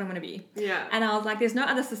vegan and that's what I'm going to be. Yeah. And I was like, there's no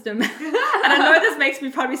other system. And I know this makes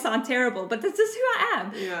me probably sound terrible, but this is who I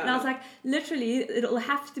am. Yeah. And I was like, literally, it'll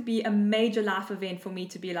have to be a major life event for me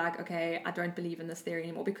to be like, okay, I don't believe in this theory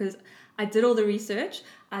anymore, because I did all the research,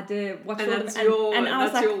 I did watch all that's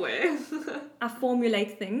your way. I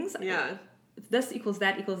formulate things. Yeah. This equals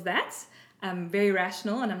that. Very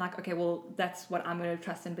rational, and I'm like, okay, well, that's what I'm going to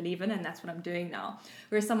trust and believe in, and that's what I'm doing now.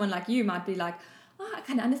 Whereas someone like you might be like, oh, I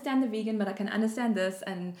can understand the vegan, but I can understand this,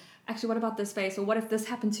 and actually, what about this space, or what if this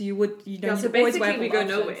happened to you? So basically we go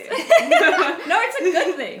nowhere. No, it's a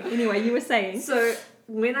good thing. Anyway, you were saying. So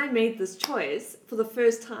when I made this choice for the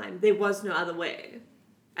first time, there was no other way,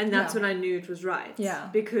 and that's when I knew it was right. Yeah.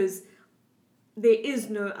 Because there is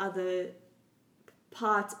no other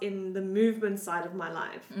part in the movement side of my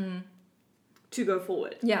life. To go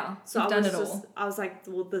forward. Yeah. So I was like,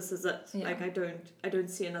 well, this is it. Yeah. Like I don't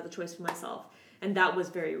see another choice for myself. And that was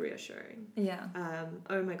very reassuring. Yeah.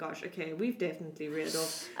 Oh my gosh, okay, we've definitely read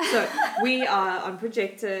off. So we are on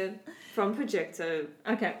Projector, from Projector.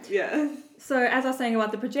 Okay. Yeah. So as I was saying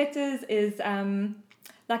about the projectors is,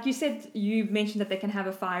 like you said, you mentioned that they can have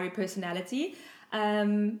a fiery personality.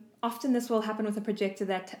 Often this will happen with a projector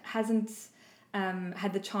that hasn't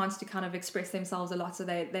had the chance to kind of express themselves a lot, so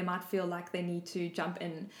they might feel like they need to jump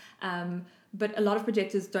in. But a lot of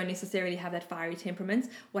projectors don't necessarily have that fiery temperament.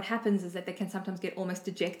 What happens is that they can sometimes get almost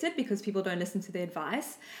dejected because people don't listen to their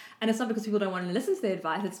advice. And it's not because people don't want to listen to their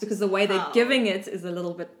advice, it's because the way they're giving it is a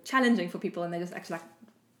little bit challenging for people, and they just actually like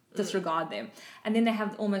disregard them. And then they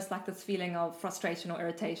have almost like this feeling of frustration or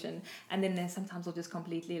irritation, and then they sometimes will just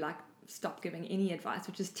completely like stop giving any advice,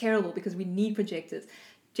 which is terrible because we need projectors.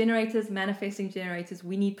 Generators, manifesting generators,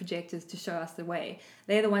 we need projectors to show us the way.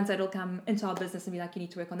 They're the ones that will come into our business and be like, you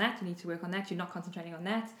need to work on that, you need to work on that, you're not concentrating on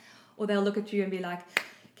that. or they'll look at you and be like,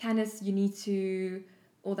 Candice, you need to,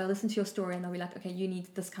 or they'll listen to your story and they'll be like, okay, you need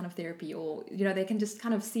this kind of therapy, or, you know, they can just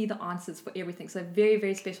kind of see the answers for everything. So very,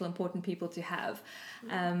 very special, important people to have.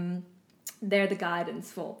 They're the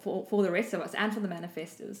guidance for the rest of us and for the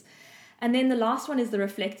manifestors. And then the last one is the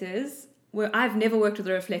reflectors, where I've never worked with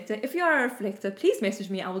a reflector. If you are a reflector, please message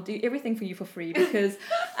me. I will do everything for you for free, because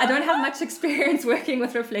I don't have much experience working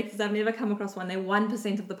with reflectors. I've never come across one. They're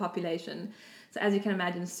 1% of the population. So as you can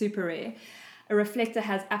imagine, super rare. A reflector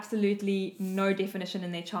has absolutely no definition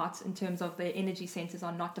in their charts in terms of their energy centers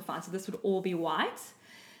are not defined. So this would all be white.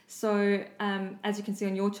 So as you can see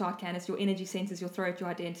on your chart, Candice, your energy centers, your throat, your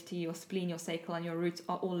identity, your spleen, your sacral, and your roots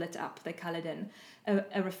are all lit up. They're colored in.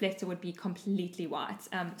 A reflector would be completely white.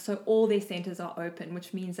 So all their centers are open,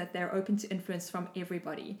 which means that they're open to influence from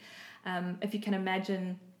everybody. If you can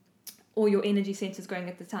imagine all your energy centers going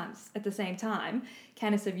at the same time,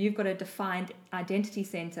 Candice, if you've got a defined identity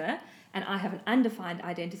center and I have an undefined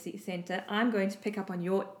identity center, I'm going to pick up on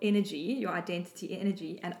your energy, your identity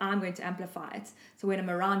energy, and I'm going to amplify it. So when I'm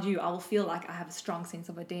around you, I will feel like I have a strong sense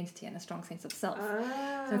of identity and a strong sense of self.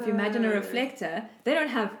 So if you imagine a reflector, they don't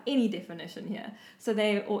have any definition here. So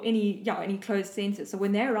any closed centers. So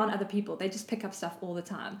when they're around other people, they just pick up stuff all the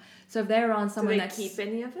time. So if they're around someone Do they keep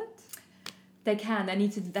any of it? They can. They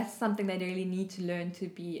need to. That's something they really need to learn to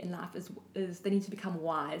be in life. Is they need to become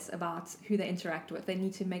wise about who they interact with. They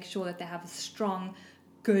need to make sure that they have a strong,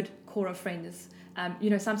 good core of friends.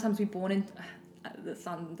 Sometimes we're born in. This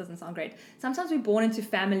doesn't sound great. Sometimes we're born into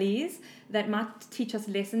families that might teach us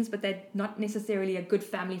lessons, but they're not necessarily a good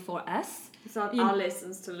family for us. It's not our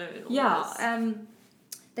lessons to learn.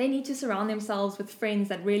 They need to surround themselves with friends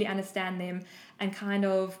that really understand them and kind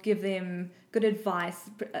of give them good advice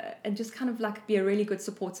and just kind of like be a really good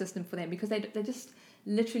support system for them, because they just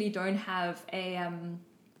literally don't have they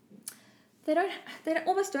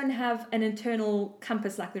almost don't have an internal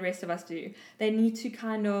compass like the rest of us do. They need to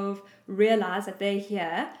kind of realize that they're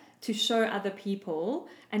here to show other people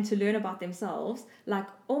and to learn about themselves, like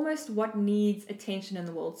almost what needs attention in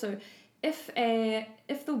the world. So if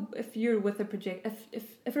you're with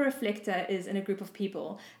if a reflector is in a group of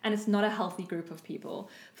people and it's not a healthy group of people,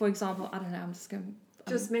 for example, I don't know, I'm just going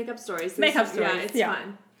to make up stories. Yeah, it's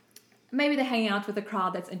fine. Maybe they're hanging out with a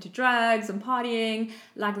crowd that's into drugs and partying.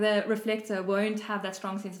 Like the reflector won't have that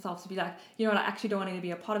strong sense of self to be like, you know what, I actually don't want to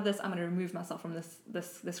be a part of this. I'm going to remove myself from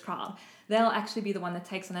this crowd. They'll actually be the one that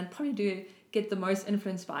takes on and probably get the most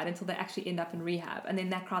influence by it until they actually end up in rehab. And then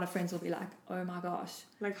that crowd of friends will be like, oh my gosh.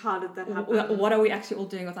 Like, how did that happen? What are we actually all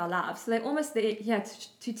doing with our lives? So they're almost there,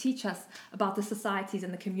 to teach us about the societies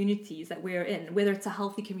and the communities that we're in, whether it's a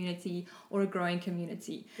healthy community or a growing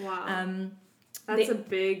community. Wow. That's a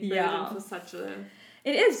big burden for such a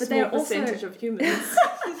it is, but they're also percentage of humans.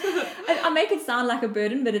 I make it sound like a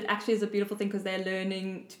burden, but it actually is a beautiful thing, because they're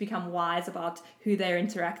learning to become wise about who they're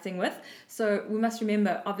interacting with. So we must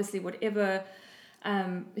remember, obviously, whatever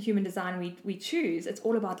human design we choose, it's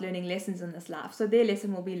all about learning lessons in this life. So their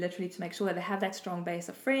lesson will be literally to make sure that they have that strong base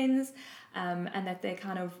of friends, and that they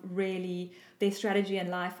kind of really, their strategy in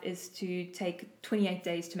life is to take 28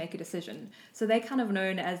 days to make a decision. So they're kind of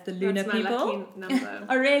known as the lunar people. That's my lucky number.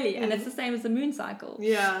 Oh, really? And it's the same as the moon cycle.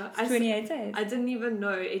 Yeah. It's 28 days. I didn't even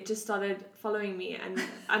know. It just started following me,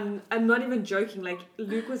 and I'm not even joking. Like,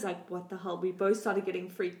 Luke was like, what the hell? We both started getting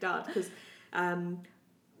freaked out because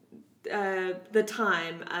the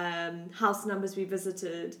time, house numbers we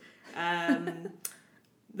visited,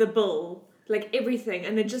 the bill, like everything,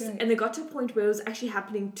 and it got to a point where it was actually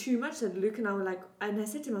happening too much that Luke and I were like, and I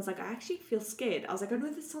said to him, I was like, I actually feel scared. I was like, I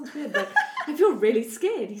know this sounds weird, but I feel really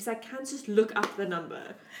scared. He's like, can't just look up the number.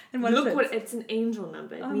 And it's an angel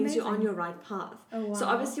number. It means you're on your right path. Oh, wow. So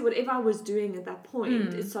obviously whatever I was doing at that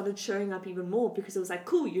point, it started showing up even more, because it was like,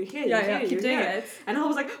 cool, you're here, keep doing it. And I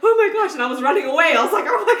was like, oh my gosh, and I was running away. I was like,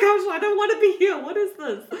 oh my gosh, I don't want to be here. What is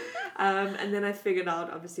this? And then I figured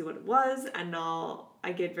out obviously what it was, and now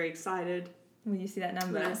I get very excited when you see that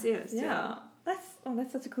number. when I see it. Yeah.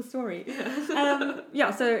 That's such a cool story.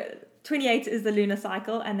 So 28 is the lunar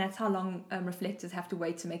cycle, and that's how long reflectors have to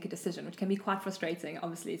wait to make a decision, which can be quite frustrating.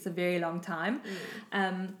 Obviously, it's a very long time.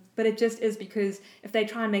 But it just is, because if they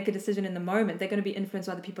try and make a decision in the moment, they're going to be influenced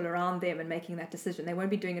by the people around them and making that decision. They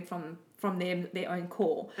won't be doing it from their own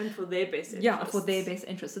core. And for their best interest. Yeah, for their best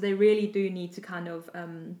interest. So they really do need to kind of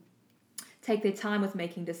take their time with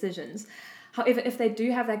making decisions. However, if they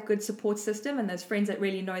do have that good support system and those friends that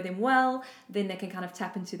really know them well, then they can kind of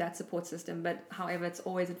tap into that support system. But however, it's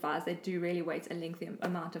always advised they do really wait a lengthy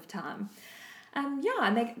amount of time. And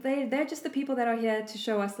they're just the people that are here to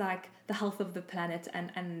show us like the health of the planet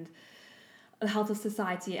and the health of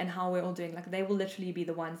society and how we're all doing, like they will literally be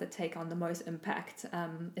the ones that take on the most impact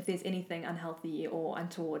if there's anything unhealthy or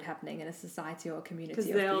untoward happening in a society or a community of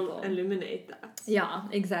people. Because they'll illuminate that. Yeah,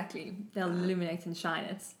 exactly. They'll illuminate and shine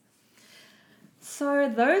it.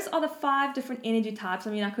 So those are the 5 different energy types.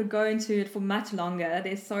 I mean, I could go into it for much longer.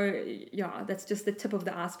 That's just the tip of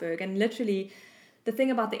the iceberg. And literally, the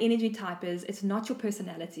thing about the energy type is it's not your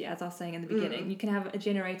personality, as I was saying in the beginning. You can have a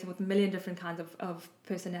generator with a million different kinds of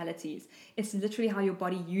personalities. It's literally how your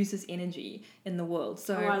body uses energy in the world.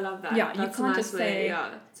 So I love that. Yeah, that's you can't a nice just way, say...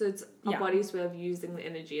 Yeah, so it's our body's way of using the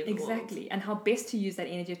energy in the world. Exactly, and how best to use that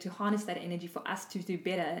energy, to harness that energy for us to do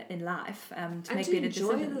better in life, to make better decisions.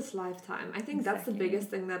 And to enjoy this lifetime. I think that's the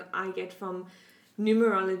biggest thing that I get from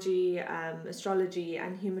numerology, astrology,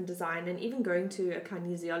 and human design, and even going to a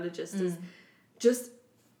kinesiologist is just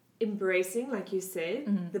embracing, like you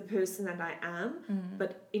said, the person that I am,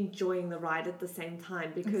 but enjoying the ride at the same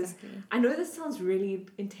time. Because I know this sounds really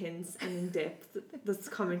intense and in-depth, this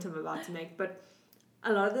comment I'm about to make, but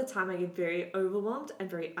a lot of the time I get very overwhelmed and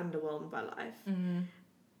very underwhelmed by life.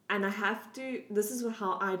 And I have to, this is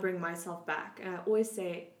how I bring myself back. And I always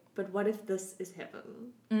say, but what if this is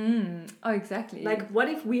heaven? Oh, exactly. Like, what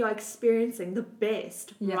if we are experiencing the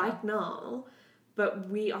best right now, but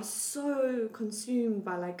we are so consumed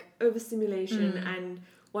by like overstimulation and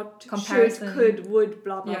what comparison, should, could, would,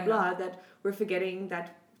 blah, blah, blah, that we're forgetting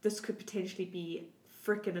that this could potentially be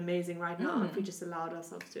freaking amazing right now if we just allowed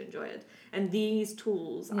ourselves to enjoy it. And these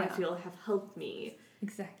tools, I feel, have helped me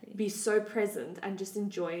be so present and just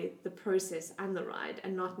enjoy the process and the ride,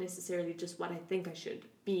 and not necessarily just what I think I should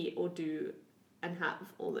be or do and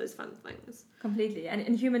have all those fun things. Completely. And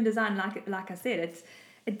in human design, like I said,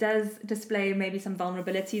 it does display maybe some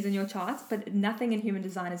vulnerabilities in your charts, but nothing in human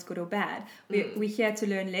design is good or bad. We're here to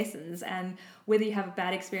learn lessons, and whether you have a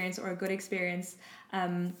bad experience or a good experience,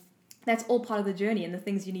 that's all part of the journey and the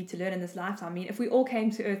things you need to learn in this lifetime. I mean, if we all came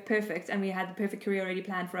to Earth perfect and we had the perfect career already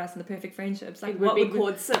planned for us and the perfect friendships, like, what would be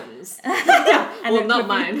called Sims? And well, not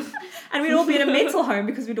mine. And we'd all be in a mental home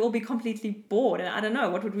because we'd all be completely bored, and I don't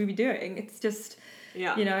know, what would we be doing? It's just...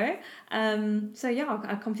 you know, so yeah,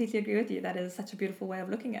 I completely agree with you. That is such a beautiful way of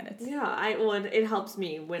looking at it. Yeah, it helps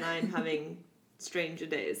me when I'm having stranger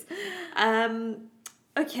days.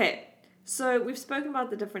 Okay, so we've spoken about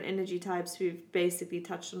the different energy types. We've basically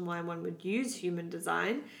touched on why one would use human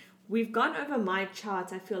design. We've gone over my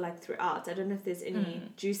chart, I feel like, throughout. I don't know if there's any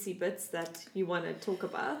juicy bits that you want to talk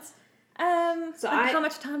about. How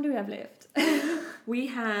much time do we have left? We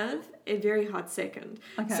have a very hot second.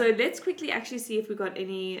 Okay. So let's quickly actually see if we got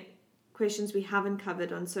any questions we haven't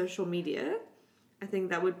covered on social media. I think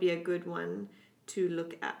that would be a good one to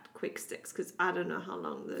look at, quick sticks, because I don't know how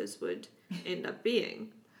long those would end up being.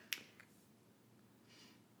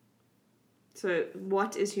 So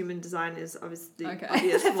what is human design is obviously the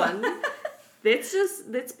obvious one.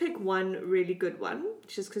 Let's pick one really good one,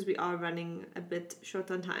 just because we are running a bit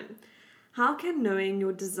short on time. How can knowing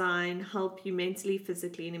your design help you mentally,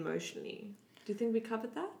 physically, and emotionally? Do you think we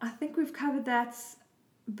covered that? I think we've covered that,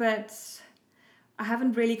 but I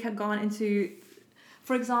haven't really gone into,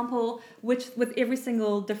 for example, with every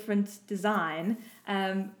single different design,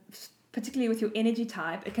 particularly with your energy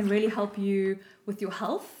type, it can really help you with your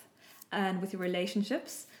health and with your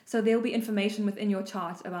relationships. So there'll be information within your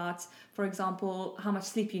chart about, for example, how much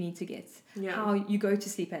sleep you need to get, how you go to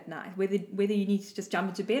sleep at night, whether you need to just jump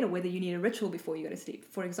into bed or whether you need a ritual before you go to sleep.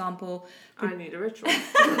 For example, I need a ritual.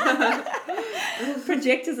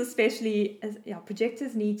 Projectors especially,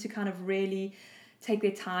 projectors need to kind of really take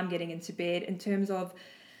their time getting into bed, in terms of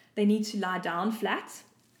they need to lie down flat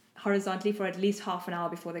horizontally for at least half an hour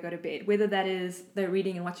before they go to bed, whether that is they're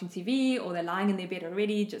reading and watching TV or they're lying in their bed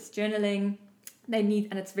already just journaling. They need,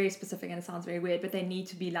 and it's very specific and it sounds very weird, but they need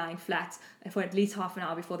to be lying flat for at least half an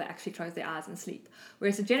hour before they actually close their eyes and sleep.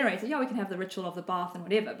 Whereas a generator, we can have the ritual of the bath and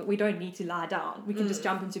whatever, but we don't need to lie down. We can just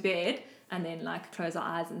jump into bed and then close our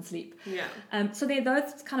eyes and sleep. So there are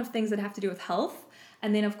those kind of things that have to do with health.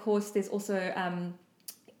 And then of course there's also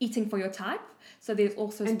eating for your type. So there's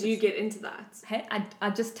also... And do you get into that? Hey, I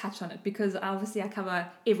just touch on it because obviously I cover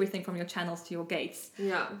everything from your channels to your gates.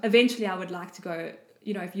 Yeah. Eventually I would like to go...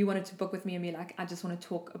 if you wanted to book with me and be like, I just want to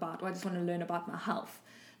talk about, or I just want to learn about my health,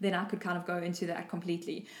 then I could kind of go into that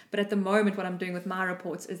completely. But at the moment, what I'm doing with my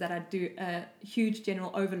reports is that I do a huge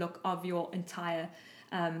general overlook of your entire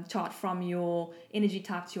chart, from your energy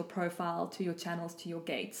type to your profile to your channels to your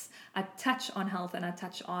gates. I touch on health and I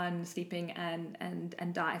touch on sleeping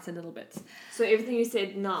and diet a little bit. So everything you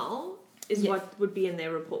said now is what would be in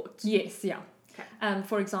their report? Yes, yeah.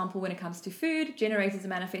 For example, when it comes to food, generators and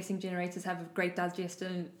manifesting generators have a great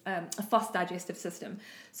a fast digestive system.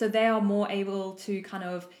 So they are more able to kind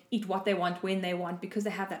of eat what they want when they want because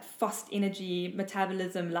they have that fast energy,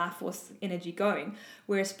 metabolism, life force energy going.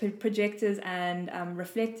 Whereas projectors and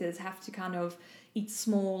reflectors have to kind of eat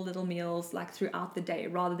small little meals like throughout the day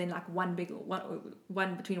rather than like one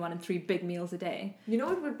between 1 and 3 big meals a day. You know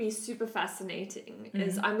what would be super fascinating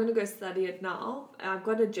is I'm going to go study it now. I've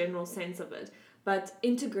got a general sense of it, but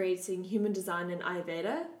integrating human design and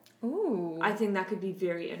Ayurveda, I think that could be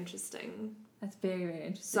very interesting. That's very, very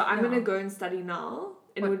interesting. So I'm going to go and study now.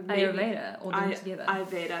 Ayurveda or them together?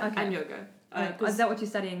 Ayurveda and yoga. Is that what you're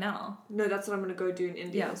studying now? No, that's what I'm going to go do in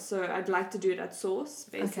India. Yeah. So I'd like to do it at Source,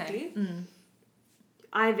 basically. Okay.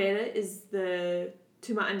 Ayurveda is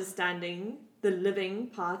to my understanding, the living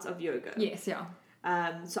part of yoga. Yes, yeah.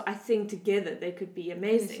 So I think together they could be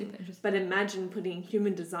amazing. But imagine putting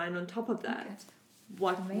human design on top of that. Okay.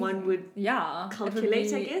 What one would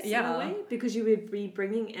calculate, I guess, in a way. Because you would be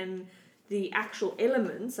bringing in the actual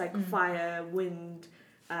elements like fire, wind,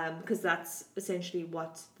 because that's essentially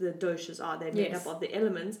what the doshas are. They're made up of the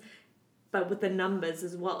elements. But with the numbers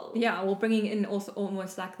as well. Yeah, well, bringing in also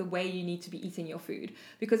almost like the way you need to be eating your food.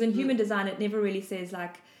 Because in human design, it never really says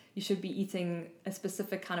like you should be eating a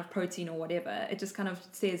specific kind of protein or whatever. It just kind of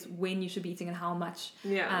says when you should be eating and how much.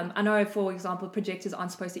 Yeah. I know, for example, projectors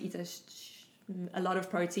aren't supposed to eat a lot of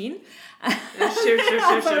protein. A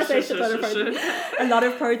lot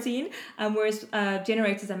of protein. Whereas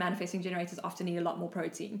generators and manifesting generators often need a lot more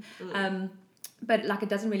protein. But like it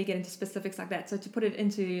doesn't really get into specifics like that. So to put it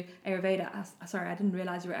into Ayurveda, sorry, I didn't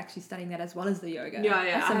realize you were actually studying that as well as the yoga. Yeah,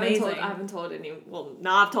 That's amazing. I haven't told any. Well,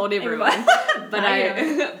 now I've told everyone. but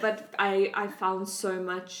I found so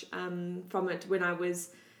much from it when I was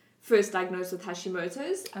first diagnosed with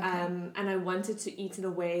Hashimoto's, and I wanted to eat in a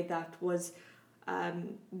way that was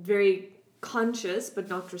very conscious but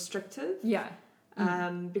not restrictive. Yeah.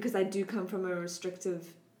 Because I do come from a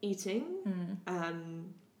restrictive eating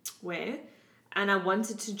way. And I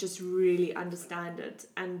wanted to just really understand it,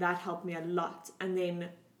 and that helped me a lot. And then,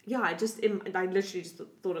 I literally just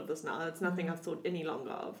thought of this now. It's nothing I've thought any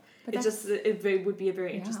longer of. But it would be a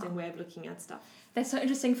very interesting way of looking at stuff. That's so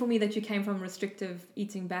interesting for me that you came from a restrictive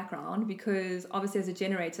eating background, because obviously as a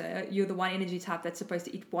generator, you're the one energy type that's supposed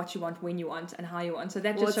to eat what you want, when you want, and how you want. So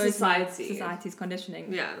that just shows society's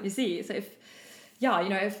conditioning. Yeah. You see, so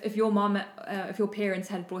if your mom, if your parents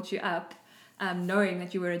had brought you up, knowing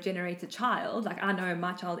that you were a generator child, like I know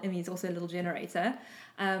my child Emmy is also a little generator,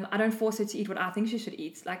 I don't force her to eat what I think she should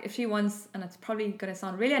eat. Like if she wants, and it's probably going to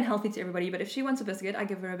sound really unhealthy to everybody, but if she wants a biscuit, I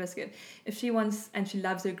give her a biscuit. If she wants, and she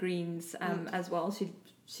loves her greens as well,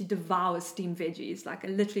 she devours steamed veggies. Like I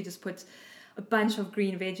literally just put a bunch of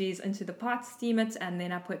green veggies into the pot, steam it, and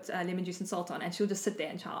then I put lemon juice and salt on, and she'll just sit there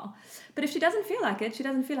and chow. But if she doesn't feel like it, she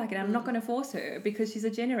doesn't feel like it. I'm not going to force her because she's a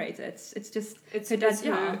generator. It's just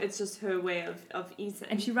her way of eating.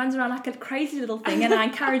 And she runs around like a crazy little thing, and I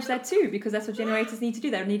encourage that too, because that's what generators need to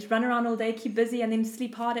do. They need to run around all day, keep busy, and then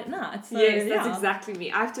sleep hard at night. So, yes, that's exactly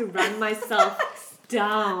me. I have to run myself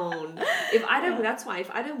down. If I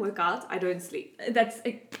don't work out, I don't sleep. That's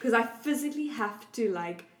because I physically have to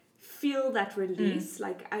feel that release.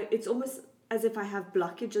 It's almost as if I have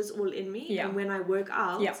blockages all in me, and when I work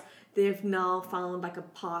out, they've now found a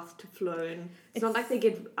path to flow, and it's not like they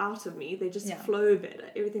get out of me, they just flow better.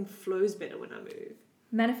 Everything flows better when I move.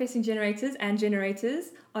 Manifesting generators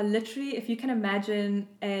are literally, if you can imagine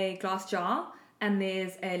a glass jar and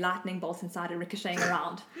there's a lightning bolt inside it ricocheting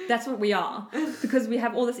around. That's what we are. Because we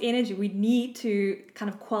have all this energy. We need to kind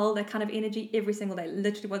of quell that kind of energy every single day.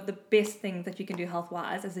 Literally, one of the best things that you can do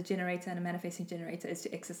health-wise as a generator and a manifesting generator is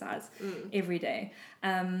to exercise every day.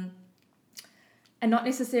 And not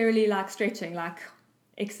necessarily stretching,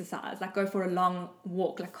 exercise, go for a long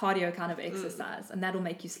walk, cardio kind of exercise, and that'll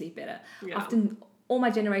make you sleep better. Yeah. Often, all my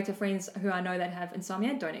generator friends who I know that have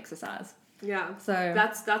insomnia don't exercise. Yeah, so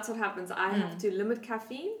that's what happens. I have to limit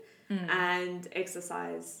caffeine and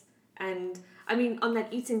exercise. And I mean, on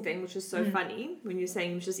that eating thing, which is so funny when you're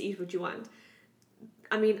saying you just eat what you want.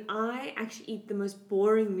 I mean, I actually eat the most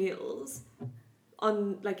boring meals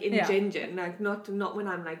on in Gen, not when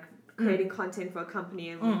I'm creating content for a company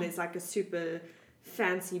and when there's a super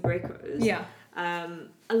fancy breakfast. Yeah.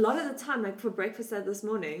 A lot of the time, for breakfast this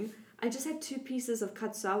morning, I just had 2 pieces of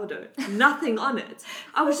cut sourdough, nothing on it.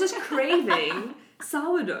 I was just craving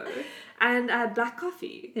sourdough and black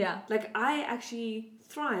coffee. Yeah. I actually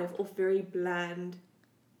thrive off very bland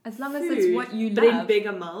as long as food, it's what you but love. In big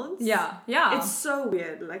amounts. Yeah, yeah. It's so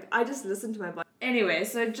weird. I just listen to my body. Anyway,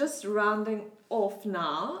 so just rounding off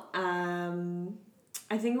now.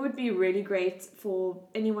 I think it would be really great for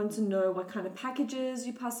anyone to know what kind of packages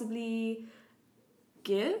you possibly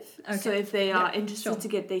give. Okay. So if they are interested to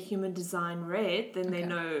get their human design read, then they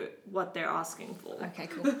know what they're asking for. Okay,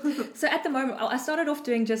 cool. So at the moment, I started off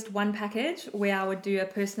doing just one package where I would do a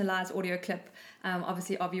personalized audio clip,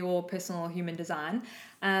 obviously of your personal human design.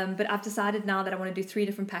 But I've decided now that I want to do 3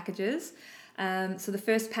 different packages. So the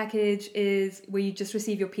first package is where you just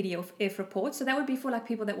receive your PDF report. So that would be for like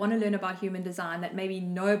people that want to learn about human design, that maybe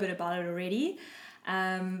know a bit about it already,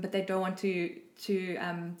 but they don't want to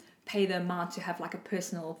pay the amount to have like a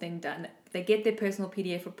personal thing done. They get their personal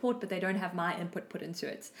PDF report, but they don't have my input put into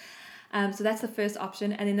it. So that's the first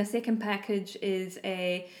option. And then the second package is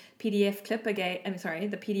a PDF clip the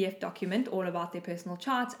PDF document all about their personal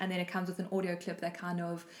charts. And then it comes with an audio clip that kind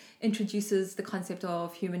of introduces the concept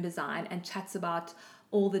of human design and chats about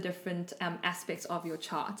all the different aspects of your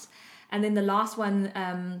charts. And then the last one,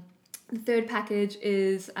 the third package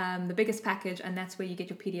is the biggest package, and that's where you get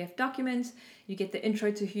your PDF document, you get the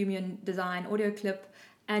intro to human design audio clip,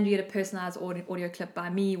 and you get a personalized audio clip by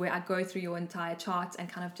me where I go through your entire charts and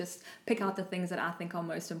kind of just pick out the things that I think are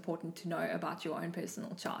most important to know about your own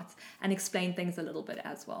personal charts and explain things a little bit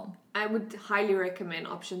as well. I would highly recommend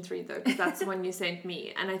option 3 though, because that's the one you sent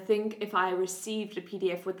me. And I think if I received a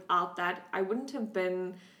PDF without that, I wouldn't have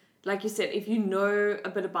been... Like you said, if you know a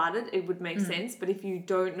bit about it, it would make sense. But if you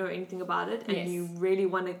don't know anything about it and you really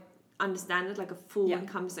want to understand it, like a full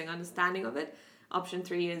encompassing understanding of it, option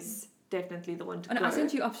 3 is definitely the one to go. I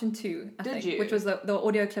sent you option 2, I think, which was the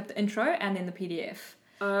audio clip, the intro, and then the PDF.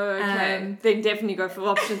 Okay, then definitely go for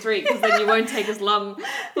option 3 because then you won't take as long.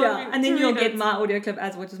 And then you'll get my audio clip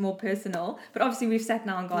which is more personal. But obviously we've sat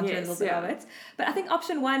now and gone through a little bit of it. But I think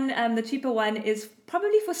option 1, the cheaper one, is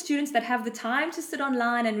probably for students that have the time to sit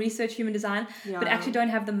online and research human design, but actually don't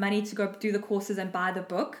have the money to go do the courses and buy the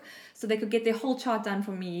book. So they could get their whole chart done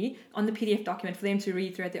from me on the PDF document for them to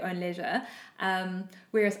read through at their own leisure.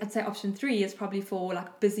 Whereas I'd say option 3 is probably for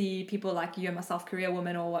like busy people like you and myself, career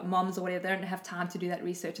women or moms or whatever. They don't have time to do that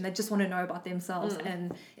research and they just want to know about themselves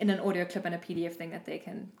and in an audio clip and a PDF thing that they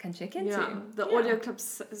can check into. Yeah, the audio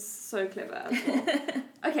clip's so clever as well.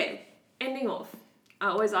 Okay, ending off. I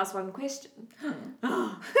always ask one question.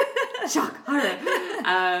 Shock, horror.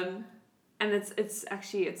 And it's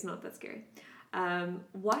not that scary.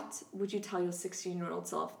 What would you tell your 16-year-old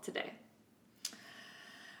self today?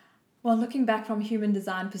 Well, looking back from a human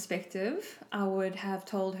design perspective, I would have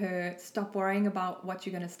told her, stop worrying about what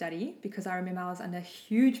you're going to study, because I remember I was under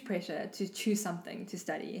huge pressure to choose something to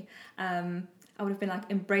study. I would have been like,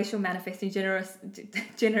 embrace your manifesting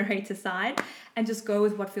generator side and just go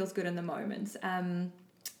with what feels good in the moment. And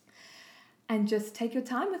just take your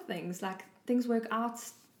time with things. Like, things work out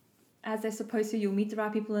as they're supposed to. You'll meet the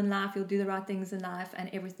right people in life, you'll do the right things in life, and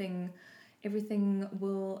everything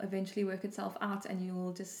will eventually work itself out, and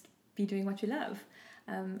you'll just be doing what you love,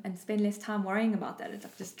 and spend less time worrying about that. It's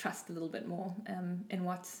like, just trust a little bit more in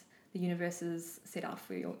what the universe has set out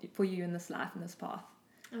for you in this life, in this path.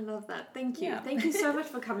 I love that. Thank you. Yeah. Thank you so much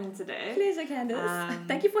for coming today. Pleasure, Candice.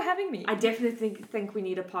 Thank you for having me. I definitely think we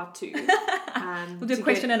need a part 2. We'll do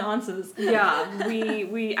question and answers. Yeah,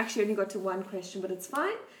 we actually only got to one question, but it's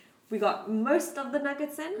fine. We got most of the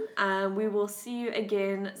nuggets in. We will see you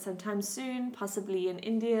again sometime soon, possibly in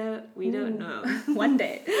India. We don't know. One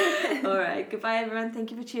day. All right. Goodbye, everyone.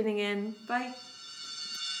 Thank you for tuning in. Bye.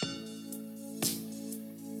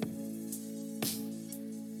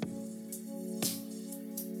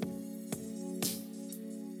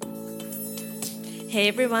 Hey,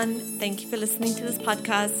 everyone. Thank you for listening to this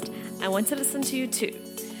podcast. I want to listen to you too.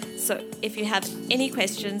 So if you have any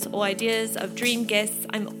questions or ideas of dream guests,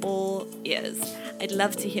 I'm all ears. I'd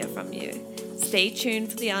love to hear from you. Stay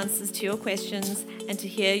tuned for the answers to your questions and to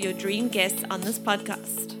hear your dream guests on this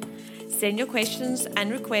podcast. Send your questions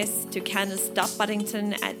and requests to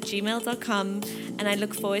candice.buddington@gmail.com, and I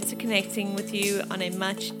look forward to connecting with you on a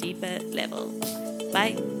much deeper level.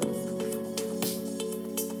 Bye.